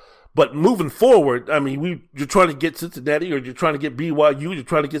door. But moving forward, I mean, you're trying to get Cincinnati or you're trying to get BYU, you're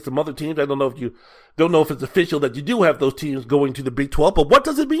trying to get some other teams. I don't know if it's official that you do have those teams going to the Big 12, but what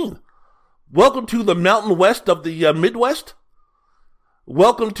does it mean? Welcome to the Mountain West of the Midwest.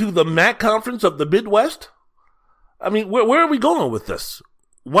 Welcome to the MAC conference of the Midwest. I mean, where are we going with this?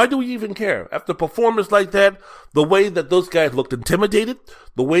 Why do we even care? After a performance like that, the way that those guys looked intimidated,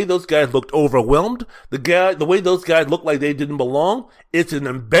 the way those guys looked overwhelmed, the way those guys looked like they didn't belong, it's an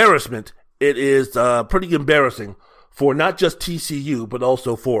embarrassment. It is pretty embarrassing for not just TCU, but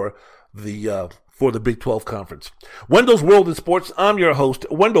also for the Big 12 Conference. Wendell's World in Sports. I'm your host,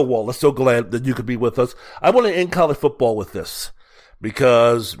 Wendell Wallace. So glad that you could be with us. I want to end college football with this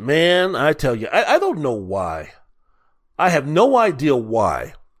because, man, I tell you, I don't know why. I have no idea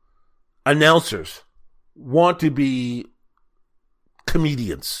why announcers want to be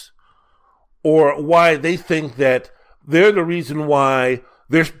comedians or why they think that they're the reason why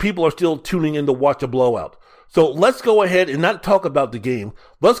people are still tuning in to watch a blowout. So let's go ahead and not talk about the game.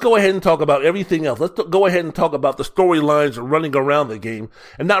 Let's go ahead and talk about everything else. Let's go ahead and talk about the storylines running around the game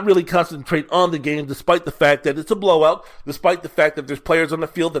and not really concentrate on the game despite the fact that it's a blowout, despite the fact that there's players on the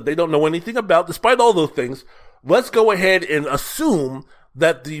field that they don't know anything about, despite all those things. Let's go ahead and assume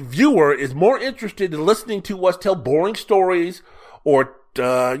that the viewer is more interested in listening to us tell boring stories or,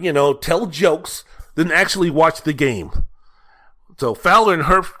 tell jokes than actually watch the game. So Fowler and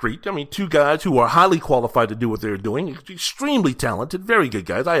Herbstreit, two guys who are highly qualified to do what they're doing, extremely talented, very good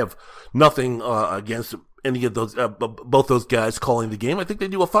guys. I have nothing against any of those, both those guys calling the game. I think they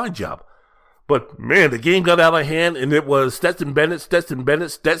do a fine job. But man, the game got out of hand, and it was Stetson Bennett. It's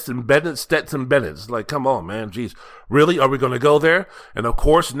like, come on, man, geez, really? Are we going to go there? And of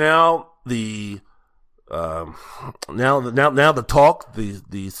course, now the talk,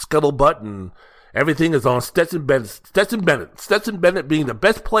 the scuttlebutt and everything is on Stetson Bennett. Stetson Bennett being the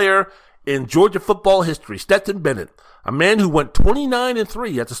best player in Georgia football history. Stetson Bennett, a man who went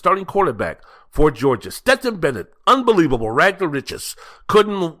 29-3 as a starting quarterback for Georgia. Stetson Bennett, unbelievable, rag to riches.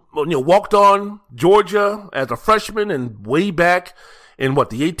 Walked on Georgia as a freshman and way back in the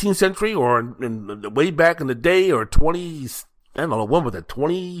 18th century or way back in the day or 20, I don't know, when was it,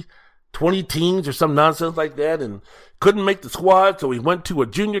 20 teams or some nonsense like that, and couldn't make the squad, so he went to a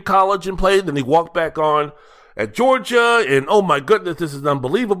junior college and played, then he walked back on at Georgia, and oh my goodness, this is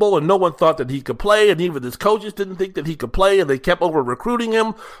unbelievable, and no one thought that he could play, and even his coaches didn't think that he could play, and they kept over-recruiting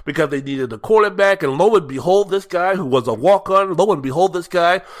him because they needed a quarterback, and lo and behold, this guy who was a walk-on,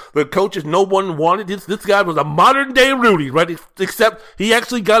 the coaches no one wanted, this guy was a modern-day Rudy, right, except he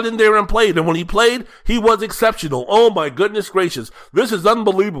actually got in there and played, and when he played, he was exceptional. Oh my goodness gracious, this is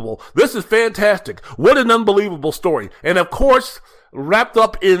unbelievable, this is fantastic, what an unbelievable story, and of course, wrapped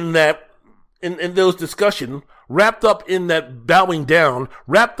up in that, in those discussion, wrapped up in that bowing down,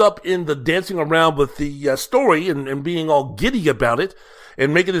 wrapped up in the dancing around with the story and being all giddy about it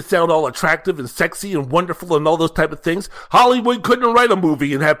and making it sound all attractive and sexy and wonderful and all those type of things. Hollywood couldn't write a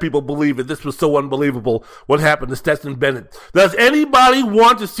movie and have people believe it. This was so unbelievable what happened to Stetson Bennett. Does anybody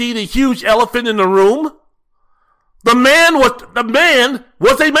want to see the huge elephant in the room? The man was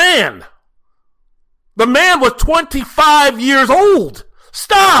a man. The man was 25 years old.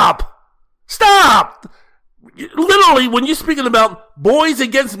 Stop! Literally, when you're speaking about boys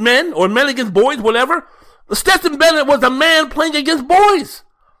against men or men against boys, whatever, Stetson Bennett was a man playing against boys.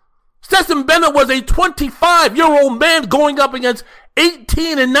 Stetson Bennett was a 25-year-old man going up against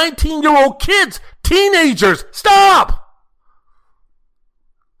 18 and 19-year-old kids, teenagers. Stop!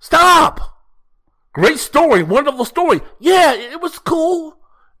 Great story, wonderful story. Yeah, it was cool.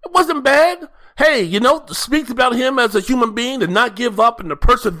 It wasn't bad. Hey, speaks about him as a human being to not give up and to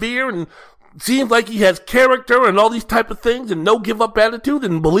persevere and seems like he has character and all these type of things and no give up attitude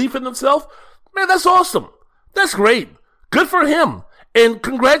and belief in himself. Man, that's awesome. That's great. Good for him. And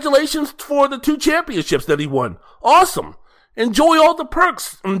congratulations for the 2 championships that he won. Awesome. Enjoy all the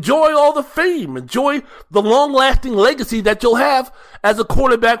perks. Enjoy all the fame. Enjoy the long-lasting legacy that you'll have as a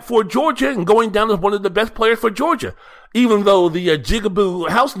quarterback for Georgia and going down as one of the best players for Georgia. Even though the Jigaboo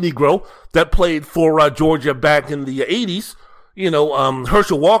House Negro that played for Georgia back in the 80s,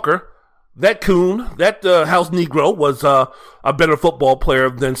 Herschel Walker, that coon, that House Negro was a better football player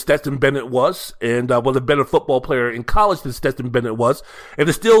than Stetson Bennett was, and was a better football player in college than Stetson Bennett was, and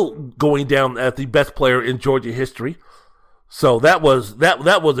is still going down as the best player in Georgia history. So that was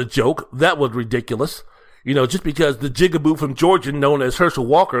a joke. That was ridiculous. Just because the Jigaboo from Georgia, known as Herschel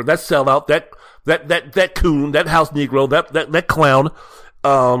Walker, that sellout, that coon, that House Negro, that clown,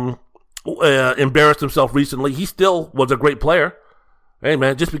 embarrassed himself recently. He still was a great player. Hey,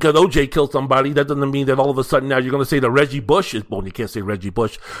 man, just because OJ killed somebody, that doesn't mean that all of a sudden now you're going to say that Reggie Bush is, well, you can't say Reggie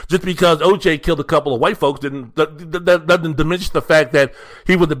Bush. Just because OJ killed a couple of white folks that doesn't diminish the fact that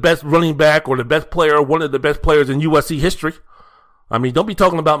he was the best running back or the best player, one of the best players in USC history. I mean, don't be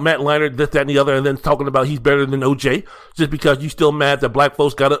talking about Matt Leinart, this, that, and the other, and then talking about he's better than OJ just because you still mad that black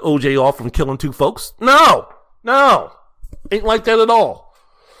folks got an OJ off from killing 2 folks. No. Ain't like that at all.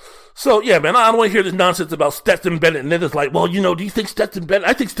 So, yeah, man, I don't want to hear this nonsense about Stetson Bennett. And then it's like, well, do you think Stetson Bennett,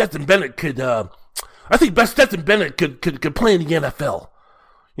 I think Stetson Bennett could play in the NFL.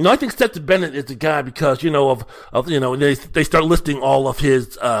 I think Stetson Bennett is the guy because, they start listing all of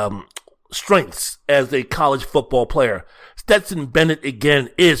his strengths as a college football player. Stetson Bennett, again,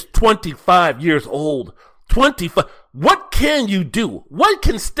 is 25 years old. 25. What can you do? What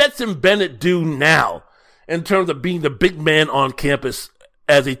can Stetson Bennett do now in terms of being the big man on campus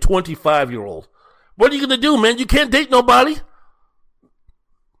as a 25-year-old? What are you going to do, man? You can't date nobody.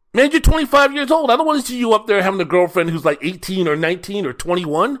 Man, you're 25 years old. I don't want to see you up there having a girlfriend who's like 18 or 19 or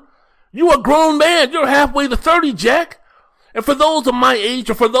 21. You a grown man. You're halfway to 30, Jack. And for those of my age,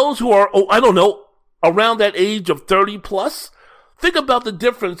 or for those who are, around that age of 30 plus, think about the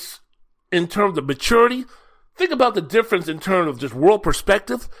difference in terms of maturity. Think about the difference in terms of just world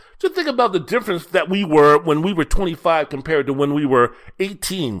perspective. Just think about the difference that we were when we were 25 compared to when we were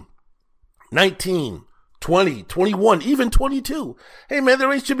 18, 19, 20, 21, even 22. Hey man,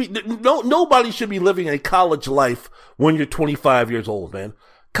 nobody should be living a college life when you're 25 years old, man.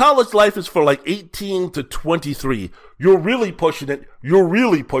 College life is for like 18 to 23. You're really pushing it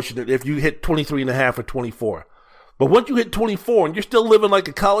if you hit 23 and a half or 24. But once you hit 24 and you're still living like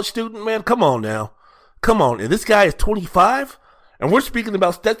a college student, man, come on now. Come on. And this guy is 25, and we're speaking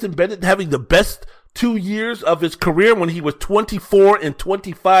about Stetson Bennett having the best 2 years of his career when he was 24 and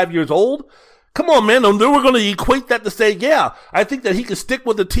 25 years old. Come on, man. And then we're going to equate that to say, yeah, I think that he can stick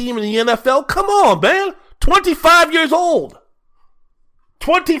with the team in the NFL. Come on, man. 25 years old.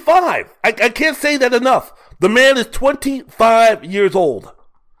 25. I can't say that enough. The man is 25 years old.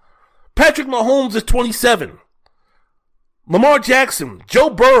 Patrick Mahomes is 27. Lamar Jackson, Joe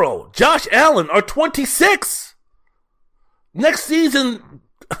Burrow, Josh Allen are 26. Next season,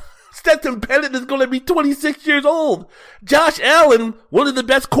 Stetson Bennett is going to be 26 years old. Josh Allen, one of the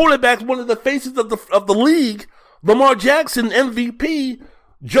best quarterbacks, one of the faces of the league. Lamar Jackson, MVP.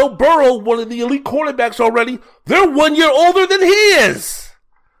 Joe Burrow, one of the elite quarterbacks already. They're 1 year older than he is.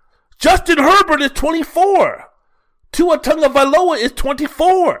 Justin Herbert is 24. Tua Tagovailoa is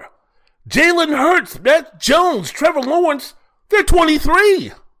 24. Jalen Hurts, Matt Jones, Trevor Lawrence, they're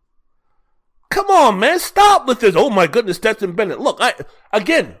 23. Come on, man. Stop with this. Oh, my goodness, Stetson Bennett. Look,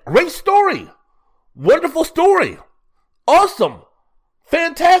 again, great story. Wonderful story. Awesome.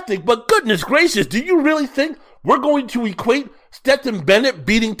 Fantastic. But goodness gracious, do you really think we're going to equate Stetson Bennett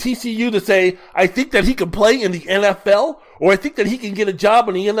beating TCU to say, I think that he can play in the NFL, or I think that he can get a job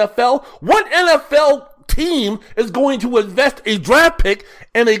in the NFL? What NFL team is going to invest a draft pick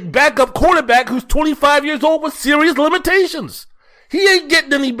and a backup quarterback who's 25 years old with serious limitations? He ain't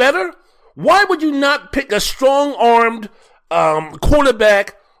getting any better. Why would you not pick a strong-armed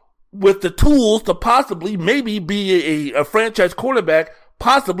quarterback with the tools to possibly maybe be a franchise quarterback,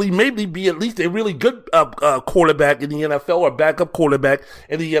 possibly maybe be at least a really good quarterback in the NFL or backup quarterback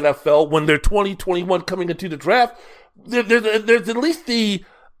in the NFL when they're 20, 21 coming into the draft? There's at least the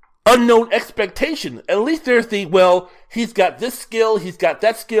unknown expectation. At least there's he's got this skill, he's got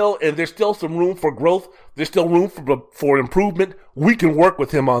that skill, and there's still some room for growth. There's still room for improvement. We can work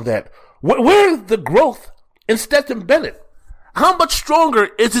with him on that. Where's the growth in Stetson Bennett? How much stronger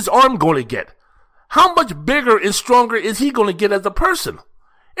is his arm going to get? How much bigger and stronger is he going to get as a person?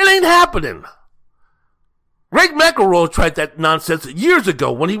 It ain't happening. Greg McElroy tried that nonsense years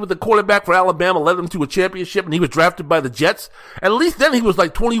ago when he was the quarterback for Alabama, led them to a championship, and he was drafted by the Jets. At least then he was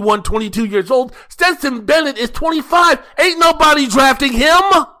like 21, 22 years old. Stetson Bennett is 25. Ain't nobody drafting him.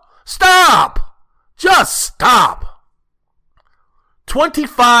 Stop. Just stop.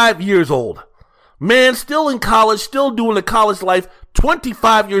 25 years old. Man, still in college, still doing the college life,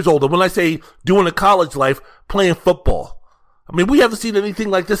 25 years old. And when I say doing the college life, playing football. I mean, we haven't seen anything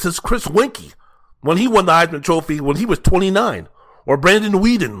like this since Chris Weinke when he won the Heisman Trophy when he was 29. Or Brandon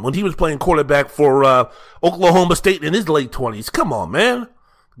Weeden when he was playing quarterback for Oklahoma State in his late 20s. Come on, man.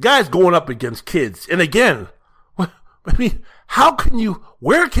 Guy's going up against kids. And again, I mean, how can you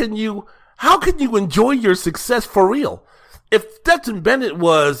enjoy your success for real? If Stetson Bennett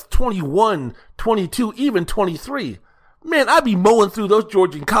was 21, 22, even 23, man, I'd be mowing through those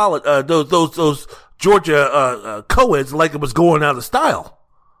Georgia college, those Georgia co-eds like it was going out of style.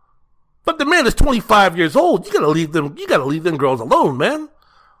 But the man is 25 years old. You gotta leave them girls alone, man.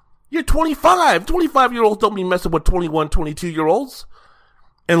 You're 25. 25-year-olds don't be messing with 21, 22-year-olds.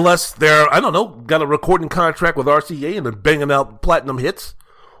 Unless they're, got a recording contract with RCA and they're banging out platinum hits.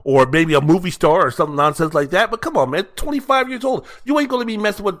 or maybe a movie star or something nonsense like that. But come on, man, 25 years old. You ain't going to be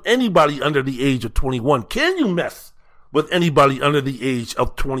messing with anybody under the age of 21. Can you mess with anybody under the age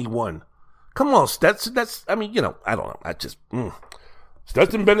of 21? Come on, that's, I mean, I don't know. I just,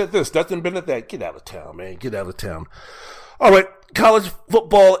 Stetson Bennett this, Stetson Bennett that. Get out of town, man. Get out of town. All right, college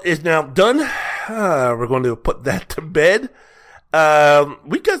football is now done. We're going to put that to bed.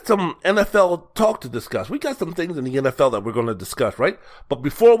 We got some NFL talk to discuss. We got some things in the NFL that we're going to discuss, right? But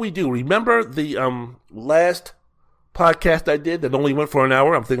before we do, remember the last podcast I did that only went for an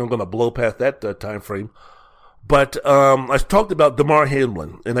hour? I'm thinking I'm going to blow past that time frame. But I talked about Damar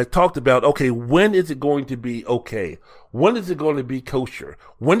Hamlin, and I talked about, okay, when is it going to be okay? When is it going to be kosher?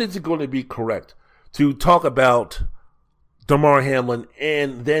 When is it going to be correct to talk about Damar Hamlin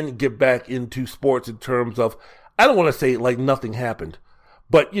and then get back into sports in terms of, I don't want to say like nothing happened,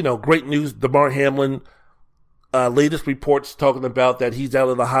 but, great news. Damar Hamlin, latest reports talking about that he's out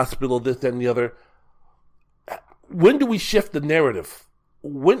of the hospital, this, that, and the other. When do we shift the narrative?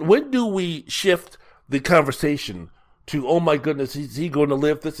 When do we shift the conversation to, oh my goodness, is he going to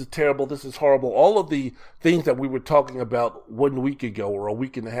live? This is terrible. This is horrible. All of the things that we were talking about 1 week ago or a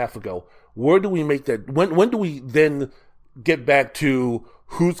week and a half ago. Where do we make that? When do we then get back to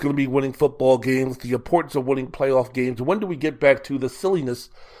who's going to be winning football games, the importance of winning playoff games? When do we get back to the silliness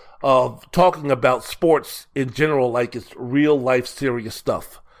of talking about sports in general like it's real life serious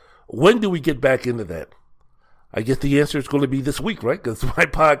stuff? When do we get back into that? I guess the answer is going to be this week, right? Because my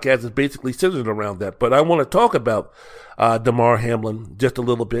podcast is basically centered around that. But I want to talk about Damar Hamlin just a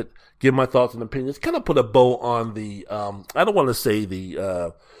little bit, give my thoughts and opinions, kind of put a bow on the, I don't want to say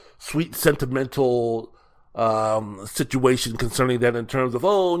the sweet sentimental situation concerning that in terms of,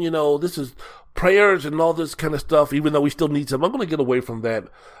 this is prayers and all this kind of stuff, even though we still need some. I'm going to get away from that.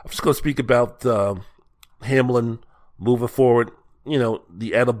 I'm just going to speak about Hamlin moving forward,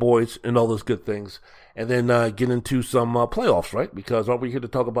 the attaboys and all those good things. And then get into some playoffs, right? Because aren't we here to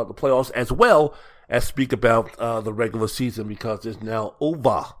talk about the playoffs as well as speak about the regular season, because it's now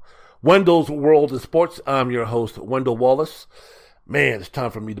over. Wendell's World of Sports. I'm your host, Wendell Wallace. Man, it's time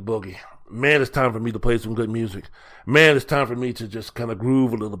for me to boogie. Man, it's time for me to play some good music. Man, it's time for me to just kind of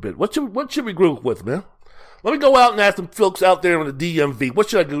groove a little bit. What should we groove with, man? Let me go out and ask some folks out there in the DMV. What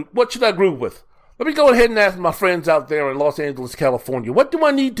should I groove with? Let me go ahead and ask my friends out there in Los Angeles, California. What do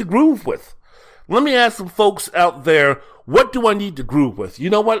I need to groove with? Let me ask some folks out there, what do I need to groove with? You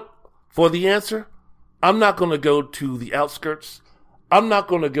know what? For the answer, I'm not going to go to the outskirts. I'm not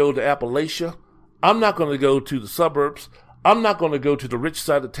going to go to Appalachia. I'm not going to go to the suburbs. I'm not going to go to the rich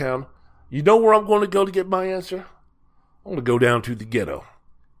side of town. You know where I'm going to go to get my answer? I'm going to go down to the ghetto.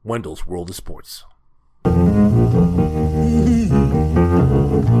 Wendell's World of Sports.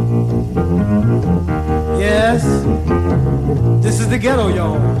 Yes, this is the ghetto,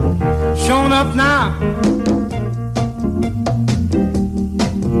 y'all. Showing up now.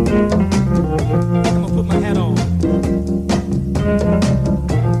 I'm gonna put my hat on.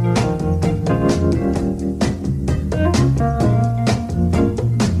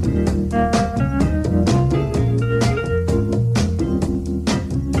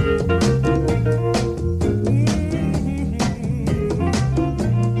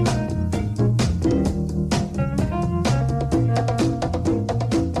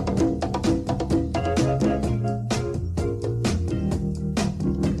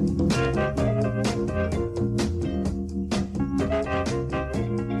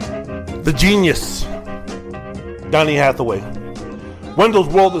 The genius, Donny Hathaway. Wendell's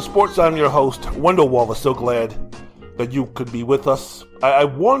World of Sports. I'm your host, Wendell Wallace. So glad that you could be with us. I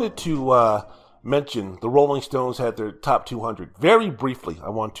wanted to mention the Rolling Stones had their top 200. Very briefly, I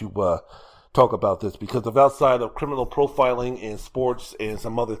want to talk about this because of outside of criminal profiling and sports and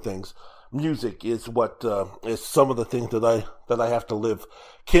some other things, music is what is some of the things that I have to live.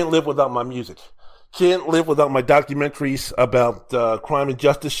 Can't live without my music. Can't live without my documentaries about crime and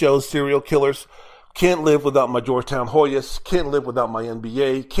justice shows, serial killers. Can't live without my Georgetown Hoyas. Can't live without my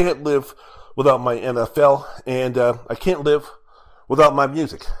NBA. Can't live without my NFL. And I can't live without my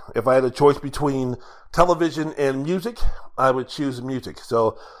music. If I had a choice between television and music, I would choose music.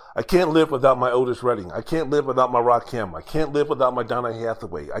 So I can't live without my Otis Redding. I can't live without my Rakim. I can't live without my Donna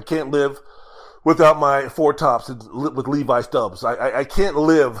Hathaway. I can't live without my Four Tops with Levi Stubbs. I can't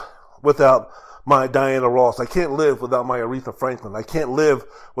live without my Diana Ross. I can't live without my Aretha Franklin. I can't live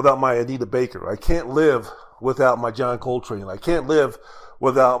without my Anita Baker. I can't live without my John Coltrane. I can't live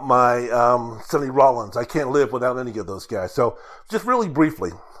without my Sonny Rollins. I can't live without any of those guys. So just really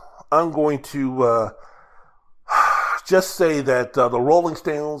briefly, I'm going to just say that the Rolling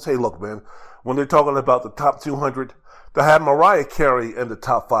Stones, hey, look, man, when they're talking about the top 200, to have Mariah Carey in the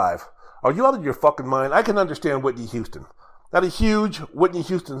top 5. Are you out of your fucking mind? I can understand Whitney Houston. Not a huge Whitney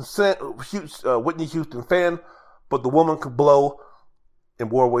Houston fan, but the woman could blow in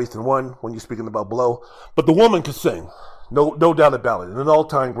more ways than one when you're speaking about blow. But the woman could sing. No doubt about it. An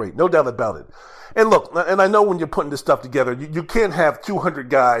all-time great. No doubt about it. And look, and I know when you're putting this stuff together, you can't have 200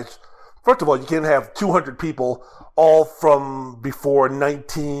 guys. First of all, you can't have 200 people all from before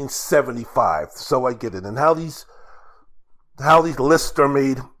 1975. So I get it. And how these lists are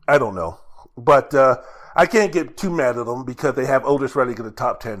made, I don't know. But I can't get too mad at them because they have Otis Redding in the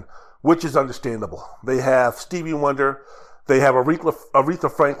top 10, which is understandable. They have Stevie Wonder. They have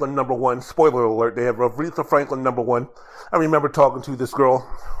Aretha Franklin, number 1. Spoiler alert, they have Aretha Franklin, number 1. I remember talking to this girl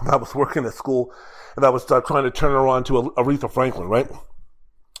when I was working at school, and I was trying to turn her on to Aretha Franklin, right?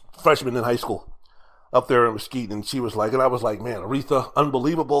 Freshman in high school, up there in Mesquite, and she was like, and I was like, man, Aretha,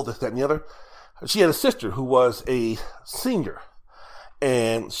 unbelievable, this, that, and the other. She had a sister who was a senior,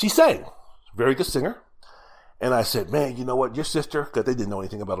 and she sang. Very good singer. And I said, man, you know what, your sister, because they didn't know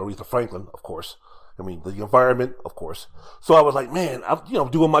anything about Aretha Franklin, of course. I mean, the environment, of course. So I was like, man,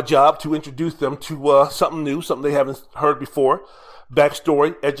 I'm doing my job to introduce them to something new, something they haven't heard before.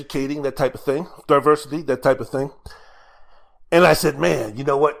 Backstory, educating, that type of thing. Diversity, that type of thing. And I said, man, you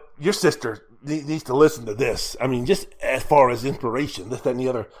know what, your sister needs to listen to this. I mean, just as far as inspiration, this, that, and the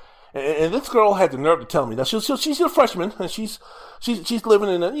other. And this girl had the nerve to tell me that she's a freshman, and she's living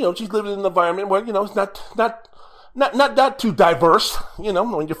in she's living in an environment where it's not too diverse.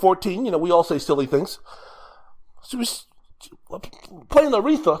 When you're 14, we all say silly things. She was playing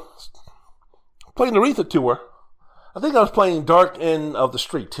Aretha to her. I think I was playing Dark End of the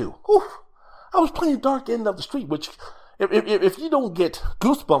Street too. Ooh, I was playing Dark End of the Street, which if you don't get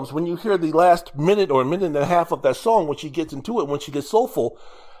goosebumps when you hear the last minute or minute and a half of that song, when she gets into it, when she gets soulful,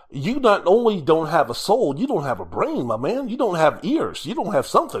 you not only don't have a soul, you don't have a brain, my man. You don't have ears. You don't have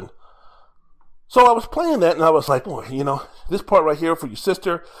something. So I was playing that, and I was like, boy, this part right here for your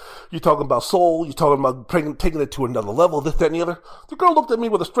sister, you're talking about soul, you're talking about taking it to another level, this, that, and the other. The girl looked at me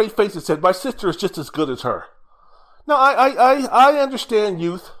with a straight face and said, my sister is just as good as her. Now, I understand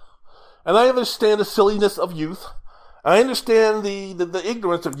youth, and I understand the silliness of youth. I understand the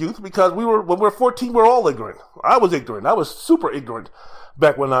ignorance of youth, because when we were 14, we're all ignorant. I was ignorant. I was super ignorant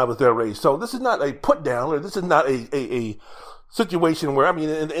back when I was their age. So this is not a put down, or this is not a situation where, I mean,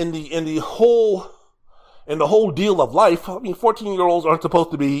 in the whole deal of life, I mean, 14-year-olds aren't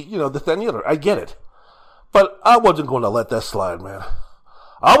supposed to be, this, that, and the other. I get it. But I wasn't going to let that slide, man.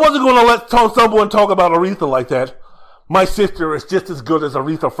 I wasn't going to let someone talk about Aretha like that. My sister is just as good as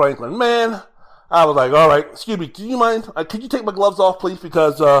Aretha Franklin. Man, I was like, all right, excuse me, do you mind? Could you take my gloves off, please?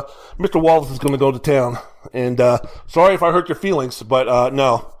 Because Mr. Wallace is going to go to town. And sorry if I hurt your feelings, but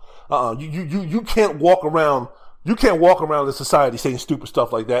no. You can't walk around. You can't walk around the society saying stupid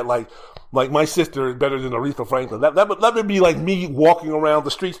stuff like that. Like my sister is better than Aretha Franklin. That would be like me walking around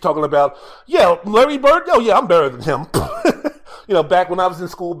the streets talking about, yeah, Larry Bird. Oh yeah, I'm better than him. Back when I was in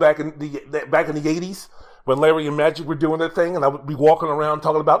school, back in the 80s, when Larry and Magic were doing their thing, and I would be walking around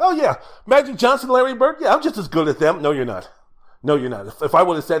talking about, oh yeah, Magic Johnson, Larry Bird. Yeah, I'm just as good as them. No, you're not. No, you're not. If I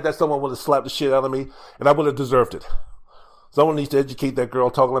would have said that, someone would have slapped the shit out of me, and I would have deserved it. Someone needs to educate that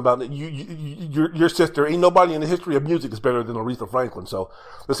girl talking about your sister. Ain't nobody in the history of music is better than Aretha Franklin. So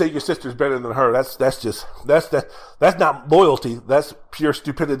to say your sister's better than her, that's not loyalty. That's pure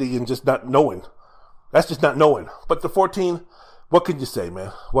stupidity and just not knowing. That's just not knowing. But the 14, what could you say,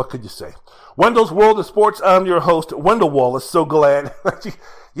 man? What could you say? Wendell's World of Sports. I'm your host, Wendell Wallace. So glad.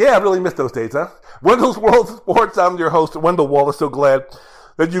 Yeah, I really missed those days, huh? Wendell's World of Sports. I'm your host, Wendell Wallace. So glad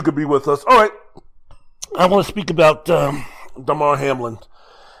that you could be with us. All right. I want to speak about Damar Hamlin,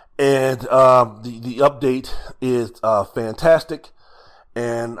 and the update is fantastic,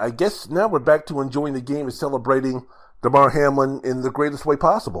 and I guess now we're back to enjoying the game and celebrating Damar Hamlin in the greatest way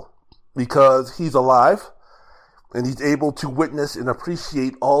possible, because he's alive, and he's able to witness and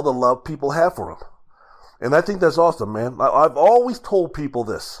appreciate all the love people have for him, and I think that's awesome, man. I've always told people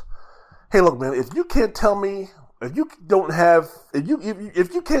this. Hey, look, man, if you can't tell me if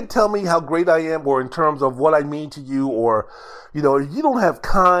you can't tell me how great I am, or in terms of what I mean to you, or, if you don't have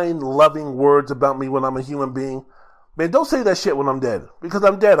kind, loving words about me when I'm a human being, man, don't say that shit when I'm dead, because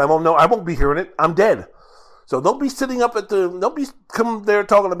I'm dead. I won't be hearing it. I'm dead. So don't be sitting up don't be coming there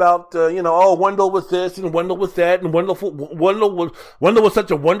talking about, oh, Wendell was this and Wendell was that, and Wendell was such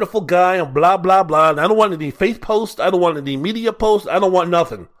a wonderful guy, and blah, blah, blah. And I don't want any faith posts. I don't want any media posts. I don't want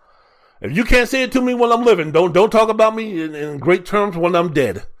nothing. If you can't say it to me when I'm living, don't talk about me in great terms when I'm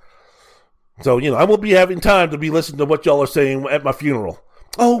dead. So, I won't be having time to be listening to what y'all are saying at my funeral.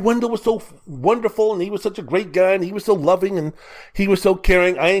 oh, Wendell was so wonderful, and he was such a great guy, and he was so loving, and he was so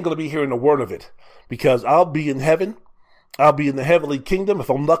caring. I ain't going to be hearing a word of it, because I'll be in heaven. I'll be in the heavenly kingdom. If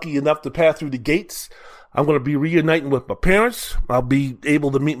I'm lucky enough to pass through the gates, I'm going to be reuniting with my parents. I'll be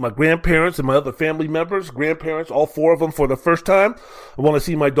able to meet my grandparents and my other family members, grandparents, all 4 of them for the first time. I want to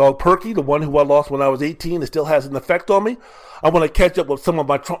see my dog Perky, the one who I lost when I was 18 and still has an effect on me. I want to catch up with some of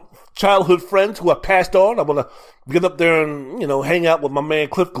my childhood friends who have passed on. I want to get up there and, hang out with my man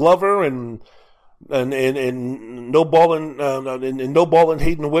Cliff Glover and no ballin'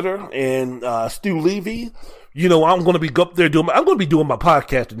 Hayden Witter and Stu Levy. I'm going to be up there I'm going to be doing my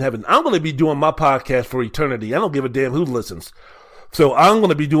podcast in heaven. I'm going to be doing my podcast for eternity. I don't give a damn who listens. So I'm going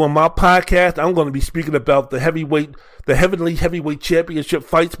to be doing my podcast. I'm going to be speaking about the heavenly heavyweight championship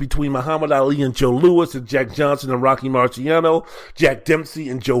fights between Muhammad Ali and Joe Louis and Jack Johnson and Rocky Marciano, Jack Dempsey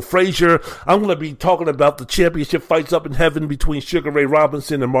and Joe Frazier. I'm going to be talking about the championship fights up in heaven between Sugar Ray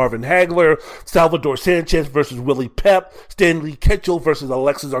Robinson and Marvin Hagler, Salvador Sanchez versus Willie Pep, Stanley Kitchell versus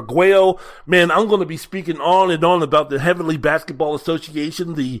Alexis Arguello. Man, I'm going to be speaking on and on about the Heavenly Basketball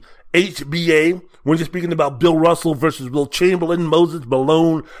Association, the HBA. We're just speaking about Bill Russell versus Will Chamberlain, Moses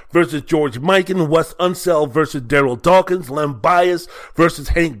Malone versus George Mikan, Wes Unseld versus Daryl Dawkins, Len Bias versus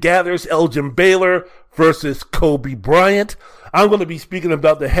Hank Gathers, Elgin Baylor versus Kobe Bryant. I'm going to be speaking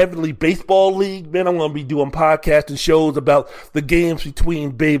about the Heavenly Baseball League. Man, I'm going to be doing podcasts and shows about the games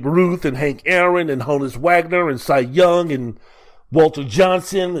between Babe Ruth and Hank Aaron and Honus Wagner and Cy Young and Walter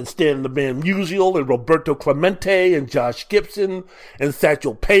Johnson and Stan the Man Musial and Roberto Clemente and Josh Gibson and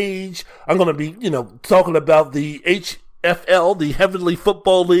Satchel Paige. I'm going to be, talking about the HFL, the Heavenly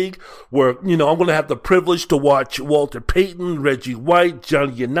Football League, where, I'm going to have the privilege to watch Walter Payton, Reggie White,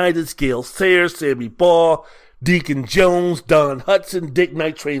 Johnny Unitas, Gale Sayers, Sammy Baugh, Deacon Jones, Don Hudson, Dick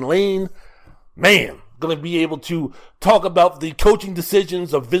Night Train Lane. Man, going to be able to talk about the coaching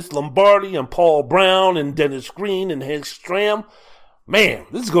decisions of Vince Lombardi and Paul Brown and Dennis Green and Hank Stram. Man,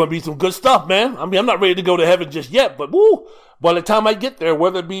 this is going to be some good stuff, man. I mean, I'm not ready to go to heaven just yet, but woo, by the time I get there,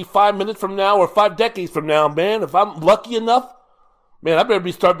 whether it be 5 minutes from now or 5 decades from now, man, if I'm lucky enough, man, I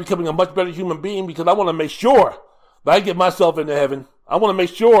better start becoming a much better human being, because I want to make sure that I get myself into heaven. I want to make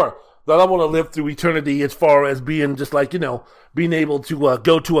sure that I want to live through eternity, as far as being just like, being able to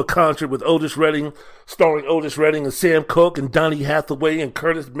go to a concert with Otis Redding, starring Otis Redding and Sam Cooke and Donny Hathaway and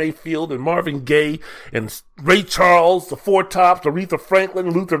Curtis Mayfield and Marvin Gaye and Ray Charles, the Four Tops, Aretha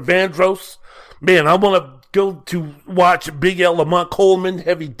Franklin, Luther Vandross. Man, I want to go to watch Big L, Lamont Coleman,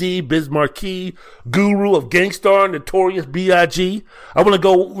 Heavy D, Biz Marquis, Guru of Gangstar, Notorious B.I.G. I want to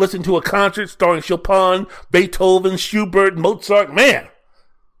go listen to a concert starring Chopin, Beethoven, Schubert, Mozart. Man,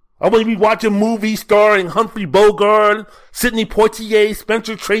 I want to be watching movies starring Humphrey Bogart, Sidney Poitier,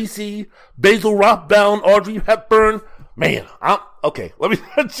 Spencer Tracy, Basil Rathbone, Audrey Hepburn. Man, okay. Let me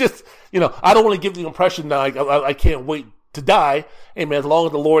just, I don't want to give the impression that I can't wait to die. Hey, man, as long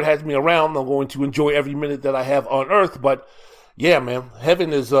as the Lord has me around, I'm going to enjoy every minute that I have on earth. But yeah, man,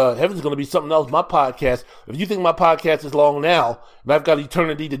 heaven's going to be something else. My podcast, if you think my podcast is long now, and I've got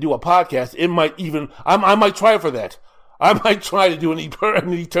eternity to do a podcast, it might even, I might try for that. I might try to do an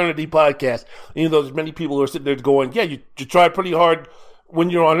eternity podcast. There's many people who are sitting there going, yeah, you try pretty hard when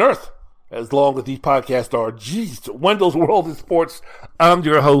you're on earth, as long as these podcasts are. Jeez, Wendell's World in Sports. I'm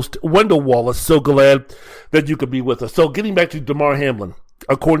your host, Wendell Wallace. So glad that you could be with us. So getting back to Damar Hamlin.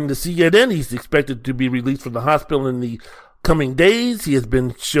 According to CNN, he's expected to be released from the hospital in the coming days. He has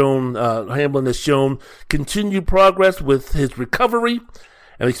been shown, Hamlin has shown continued progress with his recovery,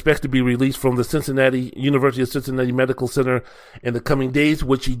 and expects to be released from the University of Cincinnati Medical Center in the coming days,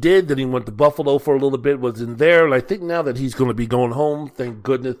 which he did. Then he went to Buffalo for a little bit, was in there, and I think now that he's going to be going home. Thank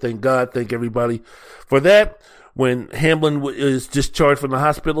goodness, thank God, thank everybody for that. When Hamlin is discharged from the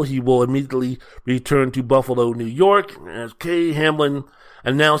hospital, he will immediately return to Buffalo, New York. Okay, Hamlin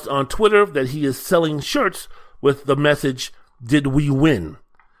announced on Twitter that he is selling shirts with the message, "Did we win?"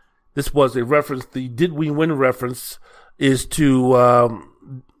 This was a reference, the "Did we win" reference is to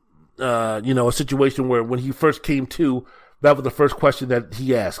a situation where when he first came to, that was the first question that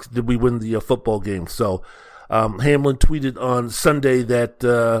he asked: did we win the football game? So Hamlin tweeted on Sunday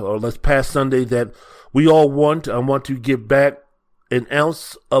past Sunday, that we all won. I want to give back an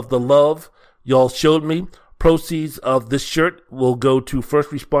ounce of the love y'all showed me. Proceeds of this shirt will go to first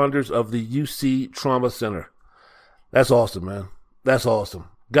responders of the UC Trauma Center. That's awesome, man. That's awesome.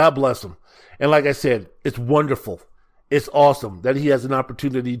 God bless him. And like I said, it's wonderful. It's awesome that he has an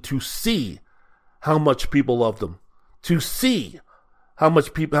opportunity to see how much people loved him, to see how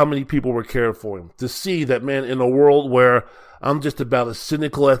many people were caring for him, to see that, man, in a world where I'm just about as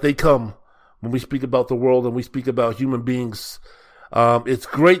cynical as they come when we speak about the world and we speak about human beings, It's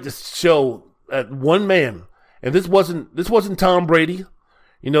great to show that one man, and this wasn't Tom Brady.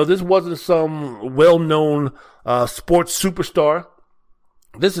 This wasn't some well-known sports superstar.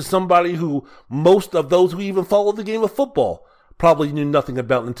 This is somebody who most of those who even followed the game of football probably knew nothing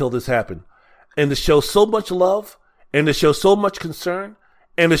about until this happened. And to show so much love, and to show so much concern,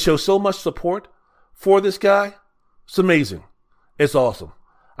 and to show so much support for this guy, it's amazing. It's awesome.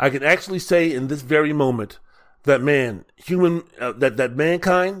 I can actually say in this very moment that that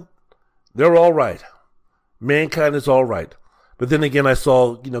mankind, they're all right. Mankind is all right. But then again, I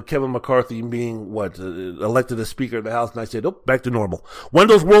saw, Kevin McCarthy being, elected as Speaker of the House, and I said, back to normal.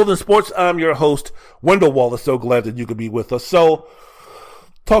 Wendell's World in Sports, I'm your host, Wendell Wallace. So glad that you could be with us. So,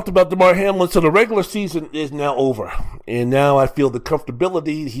 talked about Damar Hamlin. So the regular season is now over. And now I feel the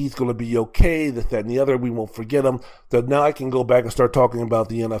comfortability. He's going to be okay, this, that, and the other. We won't forget him. So now I can go back and start talking about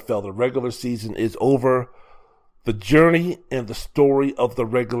the NFL. The regular season is over. The journey and the story of the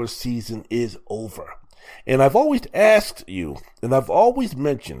regular season is over. And I've always asked you, and I've always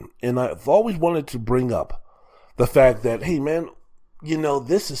mentioned, and I've always wanted to bring up the fact that, hey man,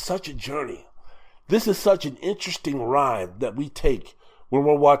 this is such a journey. This is such an interesting ride that we take when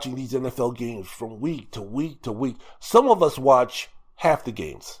we're watching these NFL games from week to week to week. Some of us watch half the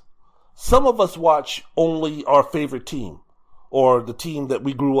games. Some of us watch only our favorite team, or the team that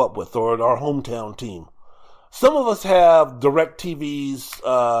we grew up with, or our hometown team. Some of us have direct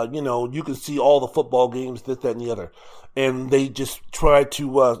TVs, you can see all the football games, this, that, and the other. And they just try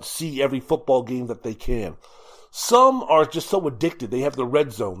to see every football game that they can. Some are just so addicted. They have the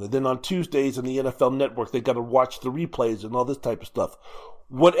red zone. And then on Tuesdays on the NFL Network, they got to watch the replays and all this type of stuff.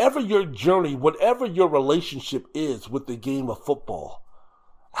 Whatever your journey, whatever your relationship is with the game of football,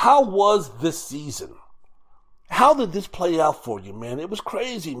 how was this season? How did this play out for you, man? It was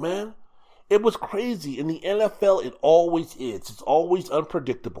crazy, man. It was crazy. In the NFL, it always is. It's always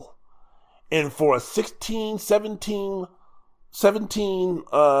unpredictable. And for a 17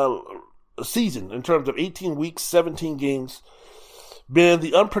 season, in terms of 18 weeks, 17 games, man,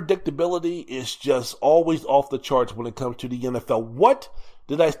 the unpredictability is just always off the charts when it comes to the NFL. What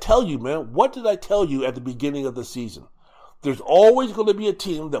did I tell you, man? What did I tell you at the beginning of the season? There's always going to be a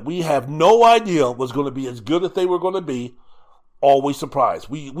team that we have no idea was going to be as good as they were going to be. Always surprised.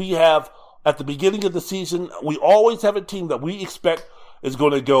 We have... At the beginning of the season, we always have a team that we expect is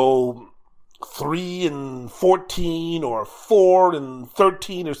going to go 3-14 or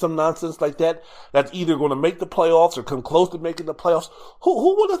 4-13 or some nonsense like that. That's either going to make the playoffs or come close to making the playoffs.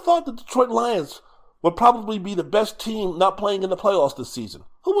 Who would have thought the Detroit Lions would probably be the best team not playing in the playoffs this season?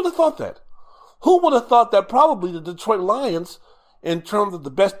 Who would have thought that? Who would have thought that probably the Detroit Lions, in terms of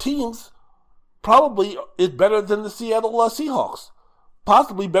the best teams, probably is better than the Seattle Seahawks?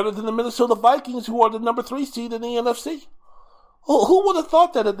 Possibly better than the Minnesota Vikings, who are the number 3 seed in the NFC. Who would have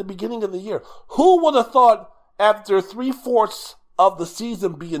thought that at the beginning of the year? Who would have thought after 3/4 of the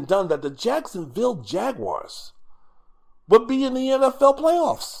season being done that the Jacksonville Jaguars would be in the NFL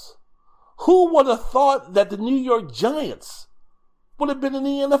playoffs? Who would have thought that the New York Giants would have been in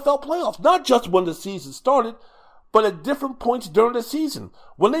the NFL playoffs? Not just when the season started, but at different points during the season.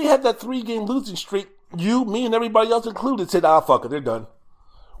 When they had that 3-game losing streak, you, me, and everybody else included said, fuck it, they're done.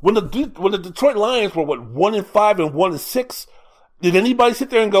 When the Detroit Lions were, 1-5 and 1-6, did anybody sit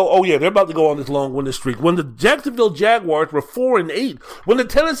there and go, oh yeah, they're about to go on this long winning streak? When the Jacksonville Jaguars were 4-8, when the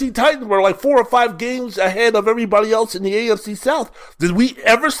Tennessee Titans were like 4 or 5 games ahead of everybody else in the AFC South, did we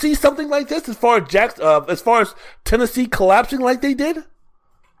ever see something like this as far as Tennessee collapsing like they did?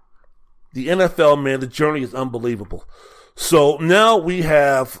 The NFL, man, the journey is unbelievable. So now we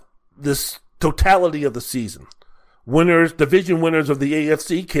have this totality of the season. Winners, division winners of the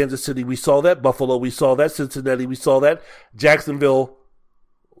AFC, Kansas City, we saw that. Buffalo, we saw that. Cincinnati, we saw that. Jacksonville,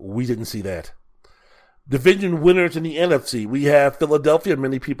 we didn't see that. Division winners in the NFC, we have Philadelphia,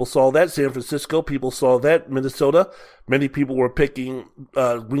 many people saw that. San Francisco, people saw that. Minnesota, many people were picking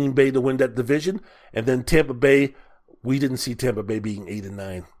Green Bay to win that division. And then Tampa Bay, we didn't see Tampa Bay being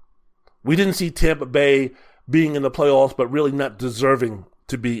 8-9. We didn't see Tampa Bay being in the playoffs, but really not deserving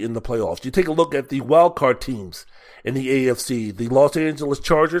to be in the playoffs. You take a look at the wild card teams in the AFC. The Los Angeles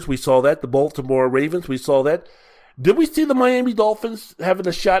Chargers, we saw that. The Baltimore Ravens, we saw that. Did we see the Miami Dolphins having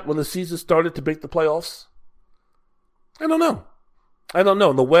a shot when the season started to make the playoffs? I don't know.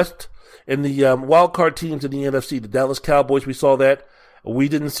 In the West, and the wild card teams in the NFC, the Dallas Cowboys, we saw that. We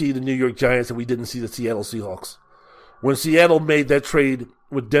didn't see the New York Giants, and we didn't see the Seattle Seahawks. When Seattle made that trade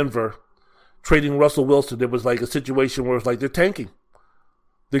with Denver, trading Russell Wilson, there was like a situation where it's like they're tanking.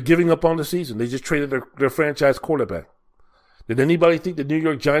 They're giving up on the season. They just traded their franchise quarterback. Did anybody think the New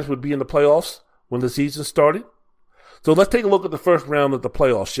York Giants would be in the playoffs when the season started? So let's take a look at the first round of the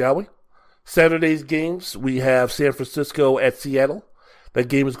playoffs, shall we? Saturday's games, we have San Francisco at Seattle. That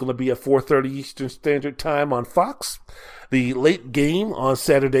game is going to be at 4:30 Eastern Standard Time on Fox. The late game on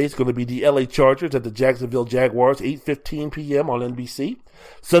Saturday is going to be the LA Chargers at the Jacksonville Jaguars, 8:15 p.m. on NBC.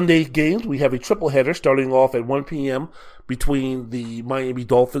 Sunday's games, we have a tripleheader starting off at 1 p.m. between the Miami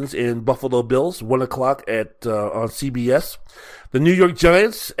Dolphins and Buffalo Bills, 1 o'clock on CBS. The New York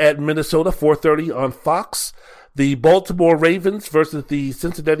Giants at Minnesota, 4:30 on Fox. The Baltimore Ravens versus the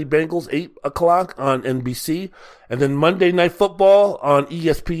Cincinnati Bengals, 8 o'clock on NBC. And then Monday Night Football on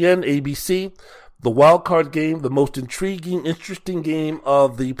ESPN, ABC. The wild card game, the most intriguing, interesting game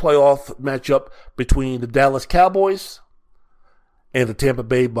of the playoff matchup between the Dallas Cowboys and the Tampa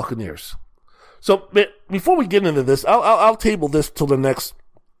Bay Buccaneers. So before we get into this, I'll table this till the next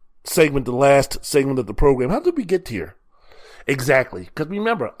segment, the last segment of the program. How did we get here? Exactly. Because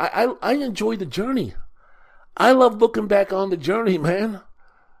remember, I enjoy the journey. I love looking back on the journey, man.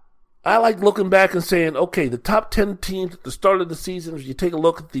 I like looking back and saying, okay, the top 10 teams at the start of the season, if you take a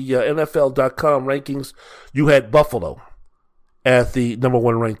look at the NFL.com rankings, you had Buffalo as the number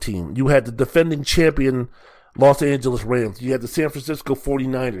 1 ranked team. You had the defending champion Los Angeles Rams. You had the San Francisco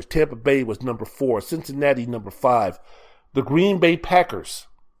 49ers. Tampa Bay was number 4. Cincinnati, number 5. The Green Bay Packers,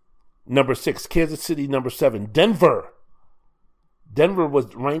 number 6. Kansas City, number 7. Denver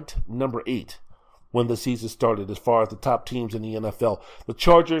was ranked number 8. When the season started, as far as the top teams in the NFL. The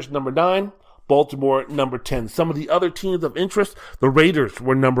Chargers, number 9. Baltimore, number 10. Some of the other teams of interest, the Raiders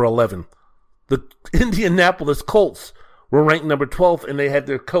were number 11. The Indianapolis Colts were ranked number 12, and they had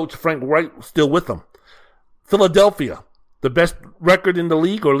their coach, Frank Wright, still with them. Philadelphia, the best record in the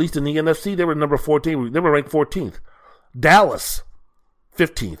league, or at least in the NFC, they were number 14. They were ranked 14th. Dallas,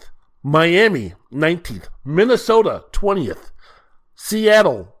 15th. Miami, 19th. Minnesota, 20th.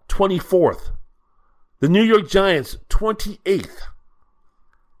 Seattle, 24th. The New York Giants, 28th.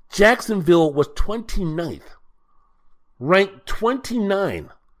 Jacksonville was 29th. Ranked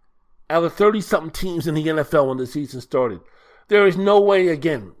 29 out of 30-something teams in the NFL when the season started. There is no way,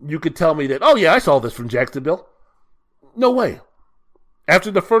 again, you could tell me that, oh yeah, I saw this from Jacksonville. No way.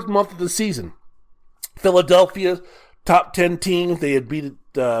 After the first month of the season, Philadelphia, top 10 teams, they had beat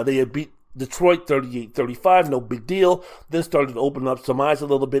Detroit 38-35, no big deal. Then started to open up some eyes a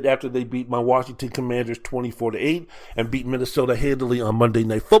little bit after they beat my Washington Commanders 24-8 and beat Minnesota handily on Monday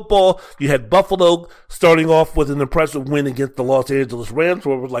Night Football. You had Buffalo starting off with an impressive win against the Los Angeles Rams,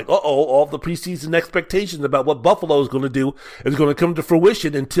 where it was like, all the preseason expectations about what Buffalo is going to do is going to come to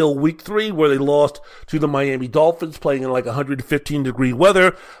fruition until week 3, where they lost to the Miami Dolphins, playing in like 115-degree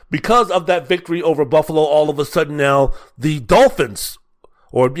weather. Because of that victory over Buffalo, all of a sudden now the Dolphins,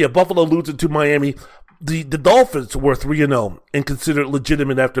 Buffalo losing to Miami. The Dolphins were 3-0 and considered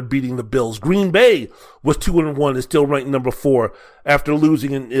legitimate after beating the Bills. Green Bay was 2-1 and still ranked number 4 after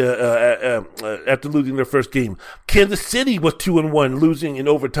losing their first game. Kansas City was 2-1, losing in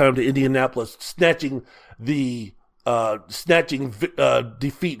overtime to Indianapolis, snatching defeat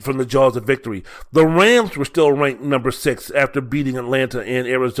from the jaws of victory. The Rams were still ranked number 6 after beating Atlanta and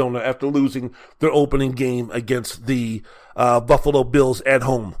Arizona after losing their opening game against the Buffalo Bills at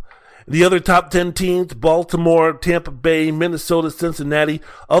home. The other top 10 teams, Baltimore, Tampa Bay, Minnesota, Cincinnati.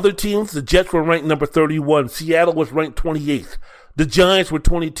 Other teams, the Jets were ranked number 31. Seattle was ranked 28th. The Giants were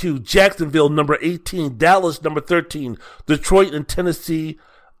 22. Jacksonville, number 18. Dallas, number 13. Detroit and Tennessee,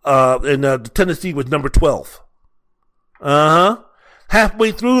 Tennessee was number 12.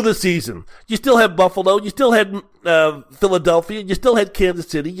 Halfway through the season, you still had Buffalo, you still had Philadelphia, you still had Kansas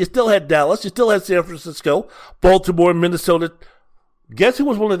City, you still had Dallas, you still had San Francisco, Baltimore, Minnesota. Guess who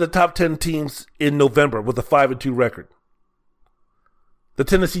was one of the top 10 teams in November with a 5-2 record? The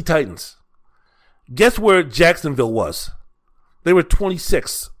Tennessee Titans. Guess where Jacksonville was? They were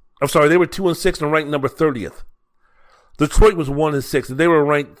 26. They were 2-6 and ranked number 30th. Detroit was 1-6 and they were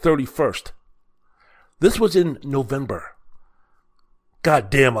ranked 31st. This was in November. God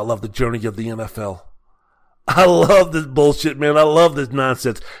damn, I love the journey of the NFL. I love this bullshit, man. I love this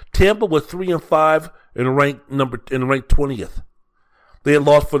nonsense. Tampa was 3-5 and ranked 20th. They had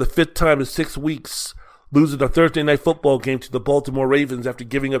lost for the 5th time in 6 weeks, losing a Thursday night football game to the Baltimore Ravens after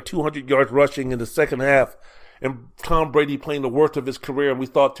giving up 200 yards rushing in the second half, and Tom Brady playing the worst of his career. And we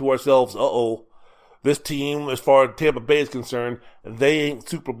thought to ourselves, this team, as far as Tampa Bay is concerned, they ain't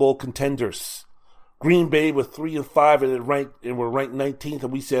Super Bowl contenders. Green Bay was 3-5 and were ranked 19th,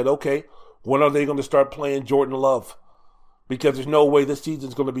 and we said, okay, when are they going to start playing Jordan Love? Because there's no way this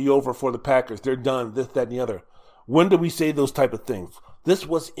season's going to be over for the Packers. They're done, this, that, and the other. When do we say those type of things? This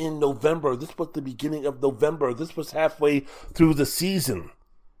was in November. This was the beginning of November. This was halfway through the season.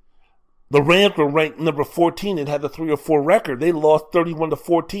 The Rams were ranked number 14 and had a 3-4 record. They lost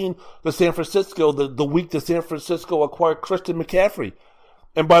 31-14 to San Francisco the week that San Francisco acquired Christian McCaffrey.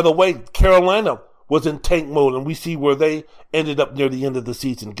 And by the way, Carolina was in tank mode, and we see where they ended up near the end of the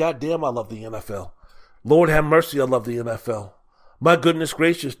season. God damn, I love the NFL. Lord have mercy, I love the NFL. My goodness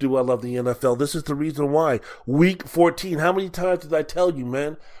gracious, do I love the NFL. This is the reason why. Week 14, how many times did I tell you,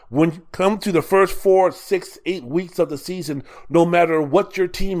 man? When you come to the first 4, 6, 8 weeks of the season, no matter what your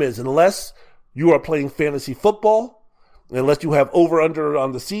team is, unless you are playing fantasy football, unless you have over-under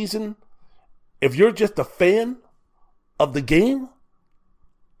on the season, if you're just a fan of the game,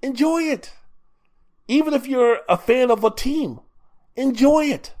 enjoy it. Even if you're a fan of a team, enjoy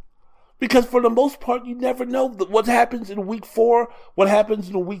it. Because for the most part, you never know what happens in week 4, what happens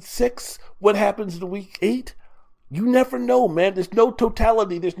in week 6, what happens in week 8. You never know, man. There's no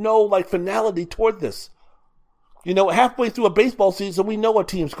totality. There's no finality toward this. You know, halfway through a baseball season, we know a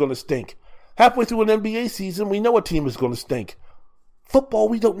team's going to stink. Halfway through an NBA season, we know a team is going to stink. Football,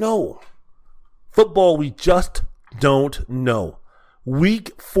 we don't know. Football, we just don't know.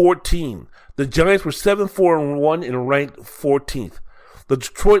 Week 14, the Giants were 7-4-1 and ranked 14th. The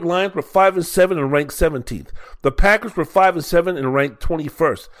Detroit Lions were 5-7 and ranked 17th. The Packers were 5-7 and ranked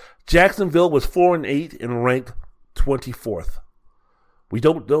 21st. Jacksonville was 4-8 and ranked 24th. We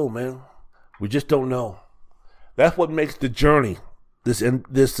don't know, man. We just don't know. That's what makes the journey this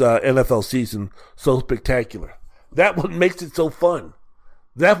NFL season so spectacular. That's what makes it so fun.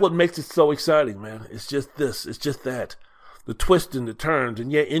 That's what makes it so exciting, man. It's just this. It's just that. The twists and the turns,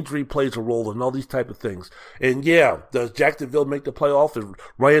 and yeah, injury plays a role and all these type of things. And yeah, does Jacksonville make the playoffs? And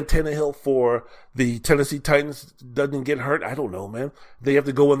Ryan Tannehill for the Tennessee Titans doesn't get hurt? I don't know, man. They have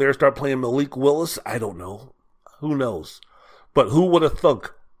to go in there and start playing Malik Willis? I don't know. Who knows? But who would have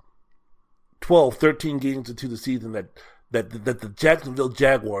thunk 12, 13 games into the season that the Jacksonville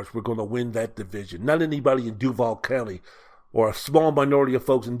Jaguars were going to win that division? Not anybody in Duval County or a small minority of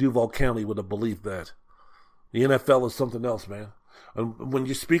folks in Duval County would have believed that. The NFL is something else, man. And when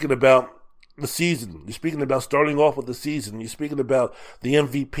you're speaking about the season, you're speaking about starting off with the season, you're speaking about the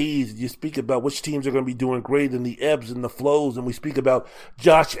MVPs, you speak about which teams are going to be doing great and the ebbs and the flows, and we speak about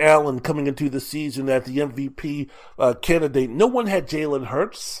Josh Allen coming into the season as the MVP candidate. No one had Jalen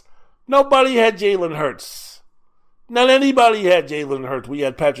Hurts. Nobody had Jalen Hurts. Not anybody had Jalen Hurts. We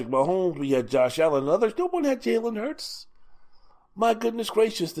had Patrick Mahomes, we had Josh Allen and others. No one had Jalen Hurts. My goodness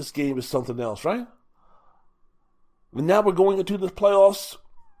gracious, this game is something else, right? And now we're going into the playoffs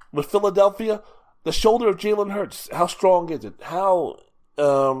with Philadelphia. The shoulder of Jalen Hurts, how strong is it?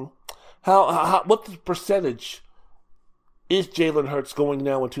 What the percentage is Jalen Hurts going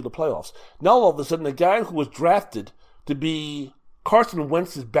now into the playoffs? Now all of a sudden, the guy who was drafted to be Carson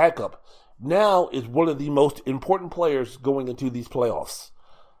Wentz's backup now is one of the most important players going into these playoffs.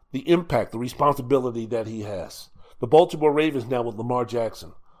 The impact, the responsibility that he has. The Baltimore Ravens now with Lamar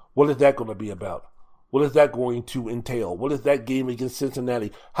Jackson. What is that going to be about? What is that going to entail? What is that game against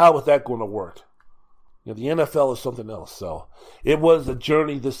Cincinnati? How is that going to work? You know, the NFL is something else. So it was a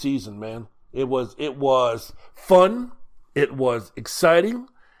journey this season, man. It was fun. It was exciting.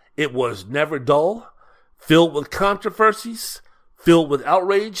 It was never dull. Filled with controversies. Filled with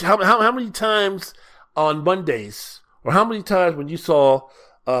outrage. How many times on Mondays, or how many times when you saw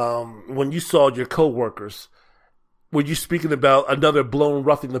your coworkers, were you speaking about another blown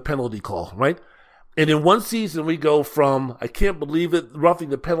roughing the penalty call, right? And in one season, we go from, I can't believe it, roughing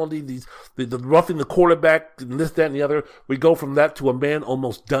the penalty, the roughing the quarterback, and this, that, and the other. We go from that to a man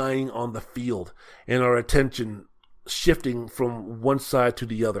almost dying on the field, and our attention shifting from one side to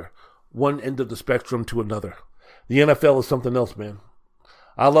the other, one end of the spectrum to another. The NFL is something else, man.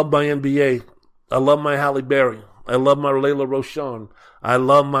 I love my NBA. I love my Halle Berry. I love my Layla Rochon. I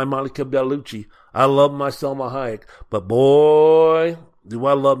love my Monica Bellucci. I love my Selma Hayek. But boy, do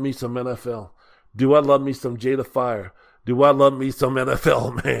I love me some NFL. Do I love me some Jada Fire? Do I love me some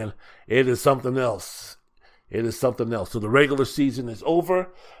NFL, man? It is something else. It is something else. So the regular season is over.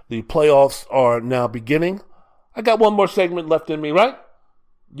 The playoffs are now beginning. I got one more segment left in me, right?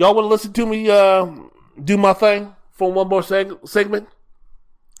 Y'all want to listen to me do my thing for one more segment?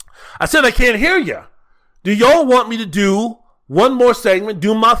 I said I can't hear you. Do y'all want me to do one more segment,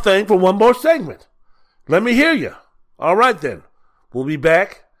 do my thing for one more segment? Let me hear you. All right, then. We'll be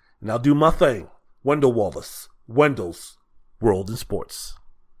back, and I'll do my thing. Wendell Wallace, Wendell's World in Sports.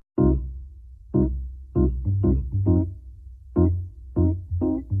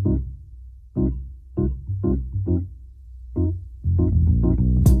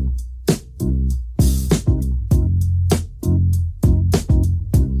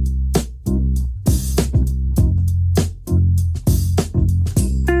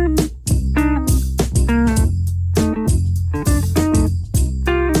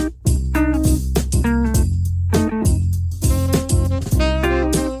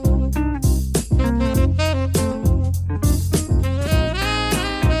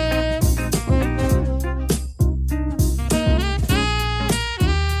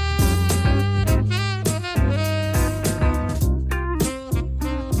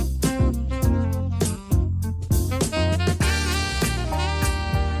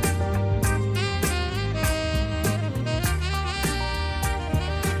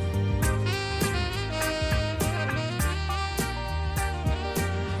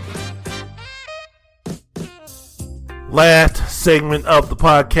 Last segment of the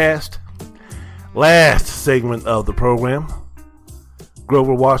podcast. Last segment of the program.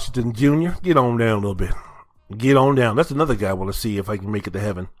 Grover Washington Jr., get on down a little bit. Get on down. That's another guy I want to see if I can make it to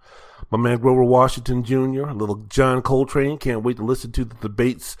heaven. My man Grover Washington Jr., a little John Coltrane. Can't wait to listen to the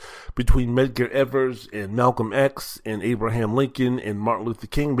debates between Medgar Evers and Malcolm X and Abraham Lincoln and Martin Luther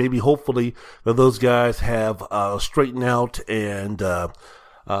King. Maybe, hopefully, that those guys have straightened out and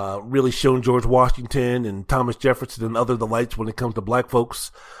really shown George Washington and Thomas Jefferson and other delights when it comes to black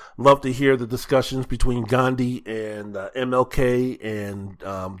folks. Love to hear the discussions between Gandhi and MLK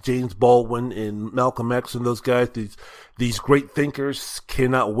and James Baldwin and Malcolm X and those guys. These great thinkers.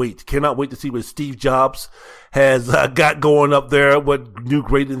 Cannot wait to see what Steve Jobs has got going up there. What new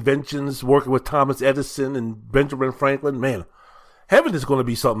great inventions, working with Thomas Edison and Benjamin Franklin. Man, heaven is going to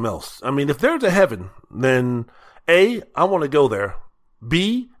be something else. I mean, if there's a heaven, then A, I want to go there.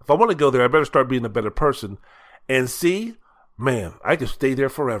 B, if I want to go there, I better start being a better person. And C, man, I could stay there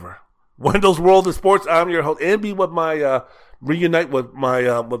forever. Wendell's World of Sports. I'm your host, and be with my reunite with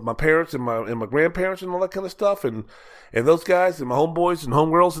my parents and my grandparents and all that kind of stuff, and those guys and my homeboys and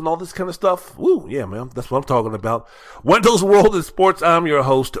homegirls and all this kind of stuff. Woo, yeah, man, that's what I'm talking about. Wendell's World of Sports. I'm your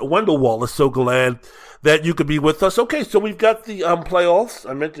host, Wendell Wallace. So glad that you could be with us. Okay, so we've got the playoffs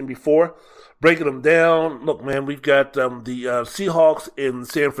I mentioned before. Breaking them down. Look, man, we've got the Seahawks in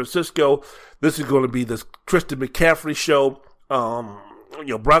San Francisco. This is going to be this Christian McCaffrey show.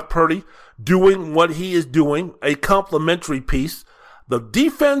 Brock Purdy doing what he is doing, a complimentary piece. The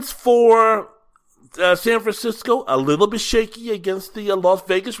defense for San Francisco, a little bit shaky against the Las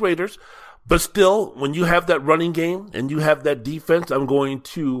Vegas Raiders. But still, when you have that running game and you have that defense, I'm going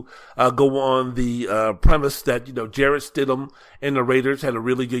to go on the premise that, Jarrett Stidham and the Raiders had a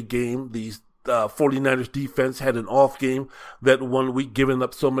really good game. These 49ers defense had an off game that 1 week, giving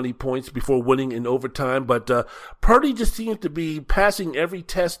up so many points before winning in overtime. But Purdy just seems to be passing every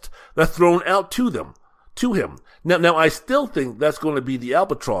test that's thrown out to him. Now I still think that's going to be the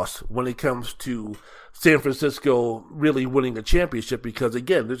albatross when it comes to San Francisco really winning a championship, because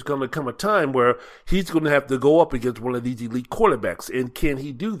again, there's going to come a time where he's going to have to go up against one of these elite quarterbacks. And can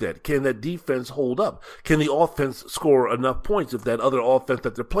he do that? Can that defense hold up? Can the offense score enough points if that other offense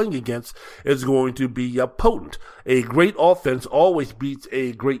that they're playing against is going to be potent? A great offense always beats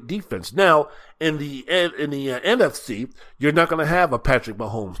a great defense. Now, in the NFC, you're not going to have a Patrick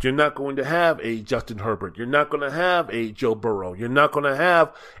Mahomes. You're not going to have a Justin Herbert. You're not going to have a Joe Burrow. You're not going to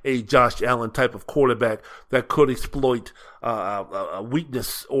have a Josh Allen type of quarterback that could exploit a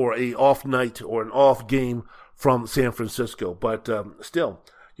weakness or a off night or an off game from San Francisco. But still,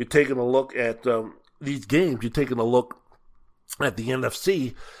 you're taking a look at these games. You're taking a look at the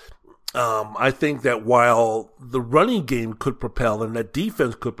NFC. I think that while the running game could propel and that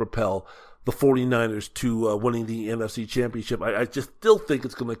defense could propel the 49ers to winning the NFC Championship, I just still think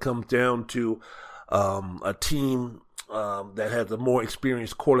it's going to come down to a team that has a more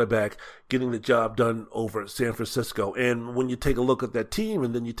experienced quarterback getting the job done over San Francisco. And when you take a look at that team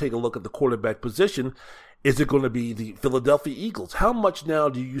and then you take a look at the quarterback position, is it going to be the Philadelphia Eagles? How much now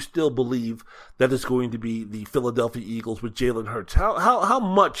do you still believe that it's going to be the Philadelphia Eagles with Jalen Hurts? How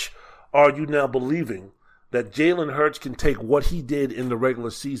much are you now believing that Jalen Hurts can take what he did in the regular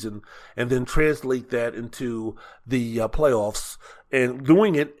season and then translate that into the playoffs, and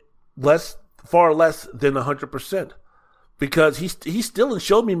doing it far less than 100%? Because he's still in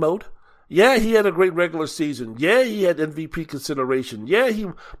show me mode. Yeah, he had a great regular season. Yeah, he had MVP consideration. Yeah, he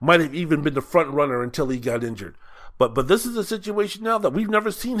might have even been the front runner until he got injured. But this is a situation now that we've never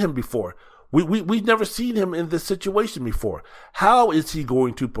seen him before. We've never seen him in this situation before. How is he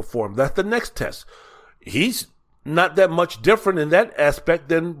going to perform? That's the next test. He's not that much different in that aspect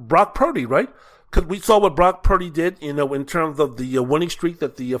than Brock Purdy, right? Because we saw what Brock Purdy did, in terms of the winning streak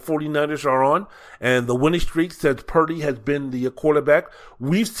that the 49ers are on, and the winning streak since Purdy has been the quarterback.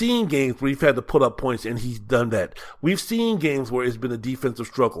 We've seen games where he's had to put up points, and he's done that. We've seen games where it's been a defensive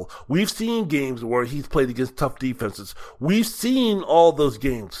struggle. We've seen games where he's played against tough defenses. We've seen all those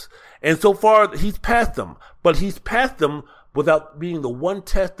games. And so far, he's passed them. But he's passed them without being the one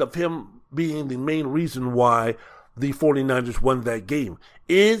test of him being the main reason why the 49ers won that game.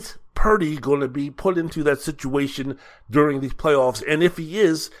 Is Purdy going to be put into that situation during these playoffs? And if he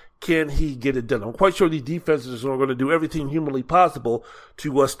is, can he get it done? I'm quite sure these defenses are going to do everything humanly possible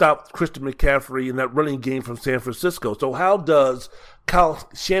to stop Christian McCaffrey in that running game from San Francisco. So how does Kyle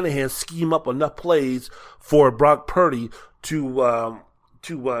Shanahan scheme up enough plays for Brock Purdy to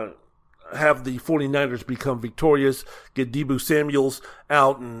have the 49ers become victorious, get Deebo Samuels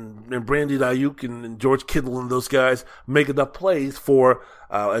out and Brandon Ayuk and George Kittle and those guys make enough plays for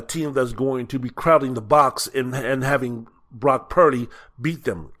a team that's going to be crowding the box and having Brock Purdy beat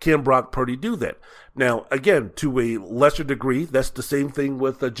them. Can Brock Purdy do that? Now, again, to a lesser degree, that's the same thing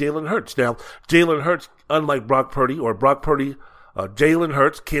with Jalen Hurts. Now, Jalen Hurts, unlike Brock Purdy, Jalen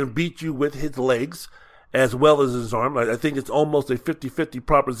Hurts can beat you with his legs as well as his arm. I think it's almost a 50-50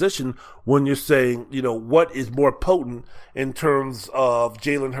 proposition when you're saying, what is more potent in terms of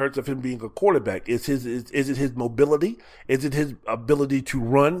Jalen Hurts of him being a quarterback? Is it his mobility? Is it his ability to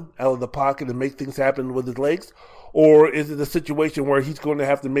run out of the pocket and make things happen with his legs? Or is it a situation where he's going to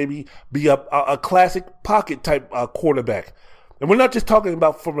have to maybe be a classic pocket type quarterback? And we're not just talking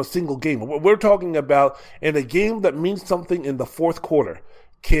about from a single game. We're talking about in a game that means something in the fourth quarter.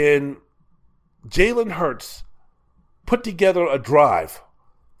 Can Jalen Hurts put together a drive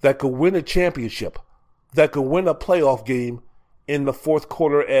that could win a championship, that could win a playoff game in the fourth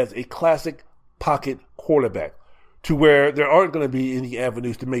quarter as a classic pocket quarterback, to where there aren't going to be any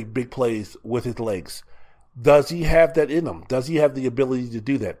avenues to make big plays with his legs? Does he have that in him? Does he have the ability to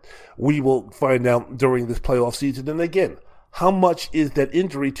do that? We will find out during this playoff season. And again, how much is that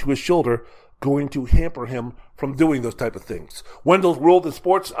injury to his shoulder going to hamper him from doing those type of things? Wendell's World in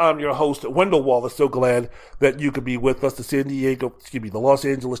Sports. I'm your host, Wendell Wallace. So glad that you could be with us. The Los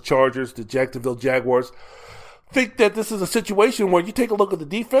Angeles Chargers, the Jacksonville Jaguars. Think that this is a situation where you take a look at the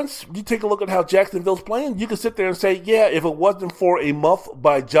defense, you take a look at how Jacksonville's playing, you can sit there and say, yeah, if it wasn't for a muff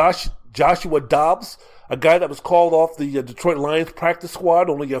by Joshua Dobbs, a guy that was called off the Detroit Lions practice squad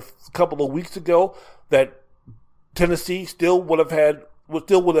only a couple of weeks ago, that Tennessee still would have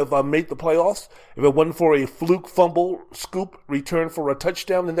made the playoffs if it wasn't for a fluke fumble scoop return for a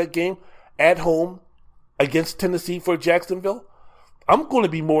touchdown in that game at home against Tennessee for Jacksonville. I'm going to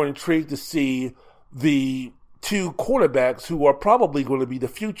be more intrigued to see the two quarterbacks who are probably going to be the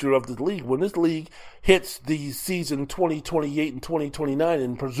future of the league when this league hits the season 2028 and 2029,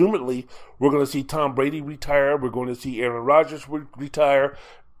 and presumably we're going to see Tom Brady retire, we're going to see Aaron Rodgers retire.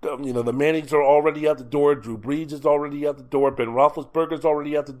 The Mannings are already out the door, Drew Brees is already out the door, Ben Roethlisberger is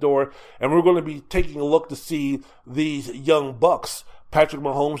already out the door, and we're going to be taking a look to see these young bucks, Patrick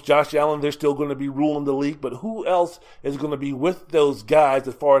Mahomes, Josh Allen, they're still going to be ruling the league, but who else is going to be with those guys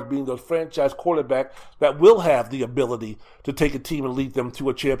as far as being those franchise quarterbacks that will have the ability to take a team and lead them to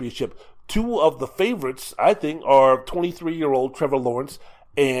a championship? Two of the favorites, I think, are 23-year-old Trevor Lawrence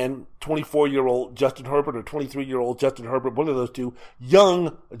and 24-year-old Justin Herbert, or 23-year-old Justin Herbert, one of those two,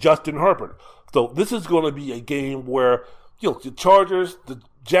 young Justin Herbert. So this is going to be a game where, the Chargers, the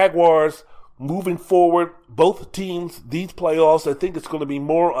Jaguars, moving forward, both teams, these playoffs, I think it's going to be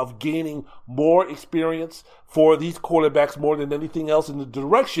more of gaining more experience for these quarterbacks more than anything else in the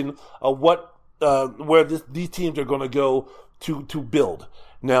direction of where these teams are going to go to build.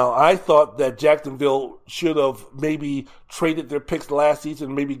 Now, I thought that Jacksonville should have maybe traded their picks last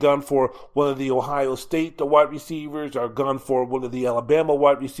season, maybe gone for one of the Ohio State wide receivers or gone for one of the Alabama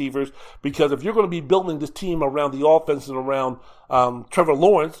wide receivers, because if you're going to be building this team around the offense and around Trevor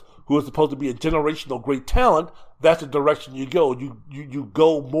Lawrence, who is supposed to be a generational great talent, that's the direction you go. You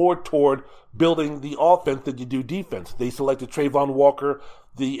go more toward building the offense than you do defense. They selected Trayvon Walker,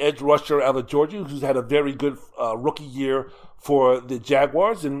 the edge rusher out of Georgia, who's had a very good rookie year for the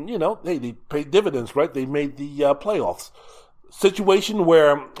Jaguars. And, they paid dividends, right? They made the playoffs. Situation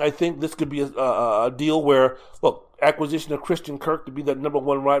where I think this could be a deal where, look, acquisition of Christian Kirk to be that number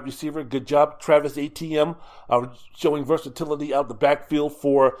one wide receiver. Good job. Travis Etienne showing versatility out the backfield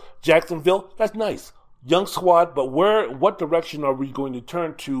for Jacksonville. That's nice. Young squad, but what direction are we going to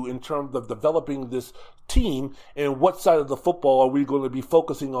turn to in terms of developing this team, and what side of the football are we going to be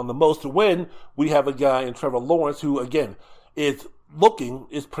focusing on the most when we have a guy in Trevor Lawrence who, again, is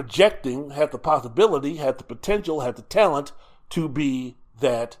projecting, has the possibility, has the potential, has the talent to be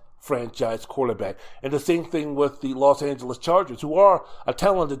that franchise quarterback. And the same thing with the Los Angeles Chargers, who are a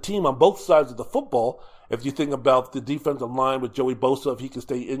talented team on both sides of the football. If you think about the defensive line with Joey Bosa, if he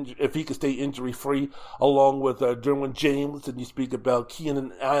could stay injury free, along with Derwin James, and you speak about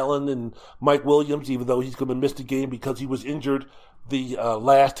Keenan Allen and Mike Williams, even though he's going to miss the game because he was injured the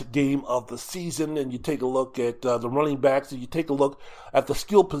last game of the season, and you take a look at the running backs, and you take a look at the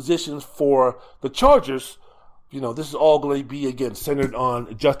skill positions for the Chargers. This is all going to be, again, centered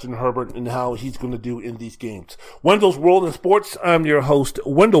on Justin Herbert and how he's going to do in these games. Wendell's World in Sports. I'm your host,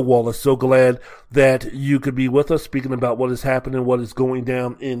 Wendell Wallace. So glad that you could be with us, speaking about what is happening, what is going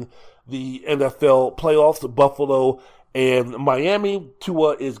down in the NFL playoffs. Buffalo And Miami,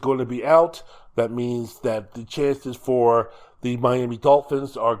 Tua is going to be out. That means that the chances for the Miami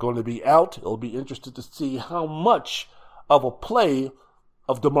Dolphins are going to be out. It'll be interesting to see how much of a play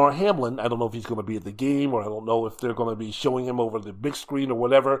of Damar Hamlin. I don't know if he's going to be at the game, or I don't know if they're going to be showing him over the big screen or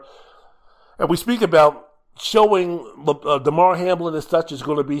whatever. And we speak about showing Damar Hamlin as such is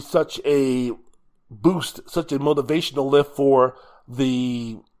going to be such a boost, such a motivational lift for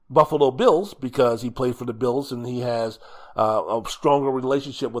the Buffalo Bills, because he played for the Bills and he has a stronger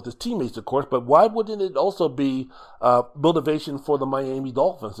relationship with his teammates, of course. But why wouldn't it also be motivation for the Miami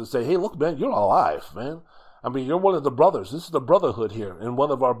Dolphins to say, hey, look, man, you're alive, man. I mean, you're one of the brothers. This is the brotherhood here. And one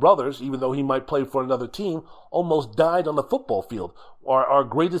of our brothers, even though he might play for another team, almost died on the football field. Our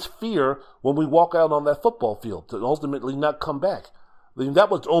greatest fear when we walk out on that football field, to ultimately not come back. I mean, that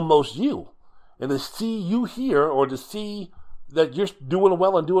was almost you. And to see you here, or to see that you're doing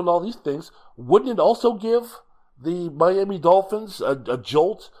well and doing all these things, wouldn't it also give the Miami Dolphins a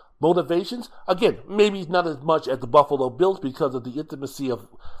jolt, motivations? Again, maybe not as much as the Buffalo Bills because of the intimacy of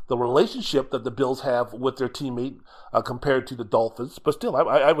the relationship that the Bills have with their teammate compared to the Dolphins. But still,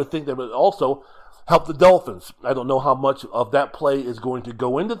 I would think that would also help the Dolphins. I don't know how much of that play is going to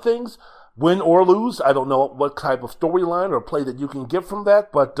go into things. Win or lose, I don't know what type of storyline or play that you can get from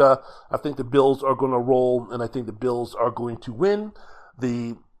that, but I think the Bills are going to roll, and I think the Bills are going to win.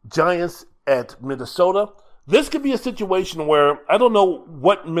 The Giants at Minnesota. This could be a situation where I don't know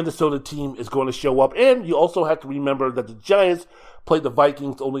what Minnesota team is going to show up, and you also have to remember that the Giants played the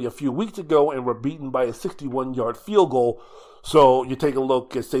Vikings only a few weeks ago and were beaten by a 61-yard field goal. So you take a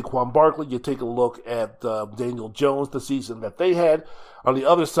look at Saquon Barkley, you take a look at Daniel Jones, the season that they had. On the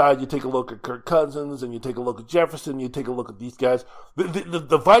other side, you take a look at Kirk Cousins, and you take a look at Jefferson, you take a look at these guys.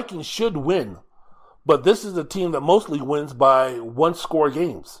 The Vikings should win, but this is a team that mostly wins by one-score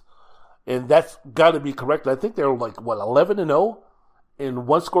games. And that's got to be correct. I think they're like, 11-0 in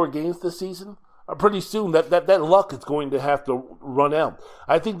one-score games this season? Pretty soon, that luck is going to have to run out.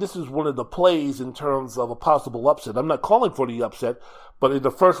 I think this is one of the plays in terms of a possible upset. I'm not calling for the upset, but in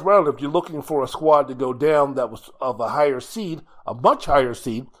the first round, if you're looking for a squad to go down that was of a higher seed, a much higher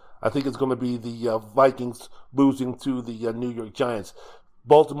seed, I think it's going to be the Vikings losing to the New York Giants.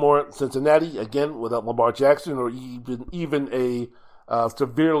 Baltimore, Cincinnati, again, without Lamar Jackson, or even a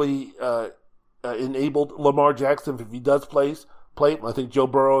severely enabled Lamar Jackson, if he does play. I think Joe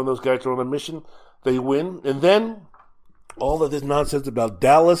Burrow and those guys are on a mission. They win. And then all of this nonsense about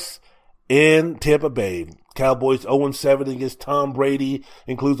Dallas and Tampa Bay. Cowboys 0-7 against Tom Brady,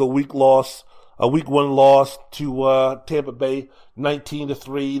 includes a week 1 loss to Tampa Bay,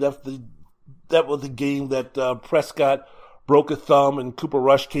 19-3. That was the game that Prescott broke a thumb and Cooper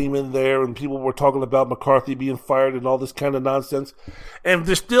Rush came in there and people were talking about McCarthy being fired and all this kind of nonsense. And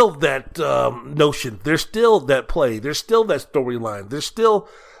there's still that notion. There's still that play. There's still that storyline. There's still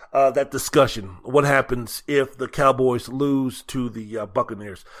that discussion. What happens if the Cowboys lose to the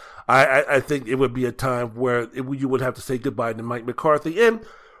Buccaneers? I think it would be a time where you would have to say goodbye to Mike McCarthy. And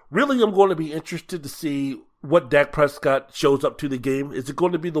really, I'm going to be interested to see what Dak Prescott shows up to the game. Is it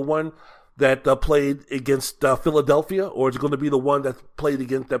going to be the one that played against Philadelphia, or is it going to be the one that played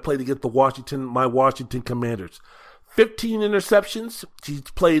against the my Washington Commanders? 15 interceptions. He's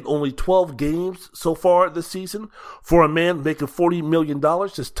played only 12 games so far this season. For a man making $40 million,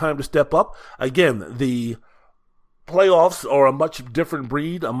 it's time to step up. Again, the playoffs are a much different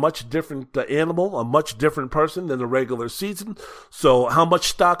breed, a much different animal, a much different person than the regular season. So how much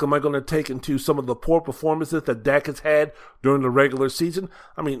stock am I going to take into some of the poor performances that Dak has had during the regular season?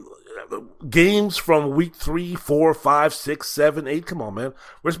 I mean, games from week 3, 4, 5, 6, 7, 8. Come on, man.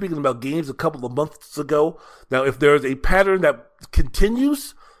 We're speaking about games a couple of months ago. Now, if there's a pattern that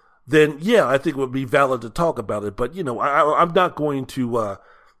continues, then yeah, I think it would be valid to talk about it. But, I'm not going to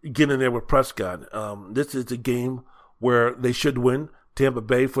get in there with Prescott. This is a game where they should win. Tampa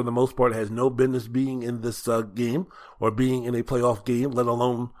Bay, for the most part, has no business being in this game or being in a playoff game, let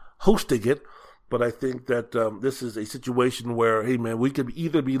alone hosting it. But I think that this is a situation where, hey, man, we could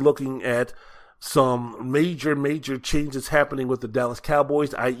either be looking at some major changes happening with the Dallas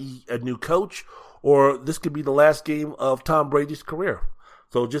Cowboys, i.e. a new coach, or this could be the last game of Tom Brady's career.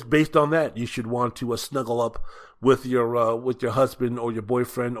 So just based on that, you should want to snuggle up with your husband or your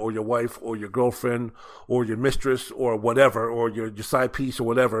boyfriend or your wife or your girlfriend or your mistress or whatever, or your side piece or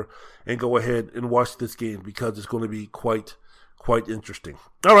whatever, and go ahead and watch this game because it's going to be quite interesting.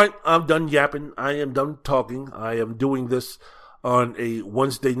 All right, I'm done yapping. I am done talking. I am doing this on a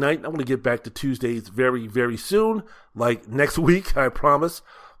Wednesday night. I'm going to get back to Tuesdays very, very soon, like next week, I promise.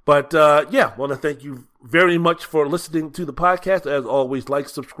 But, want to thank you very much for listening to the podcast. As always, like,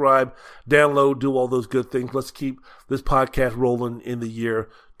 subscribe, download, do all those good things. Let's keep this podcast rolling in the year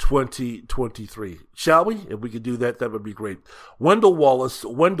 2023. Shall we? If we could do that, that would be great. Wendell Wallace,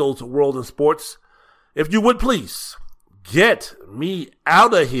 Wendell's World in Sports. If you would please, get me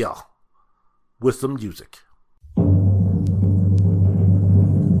out of here with some music.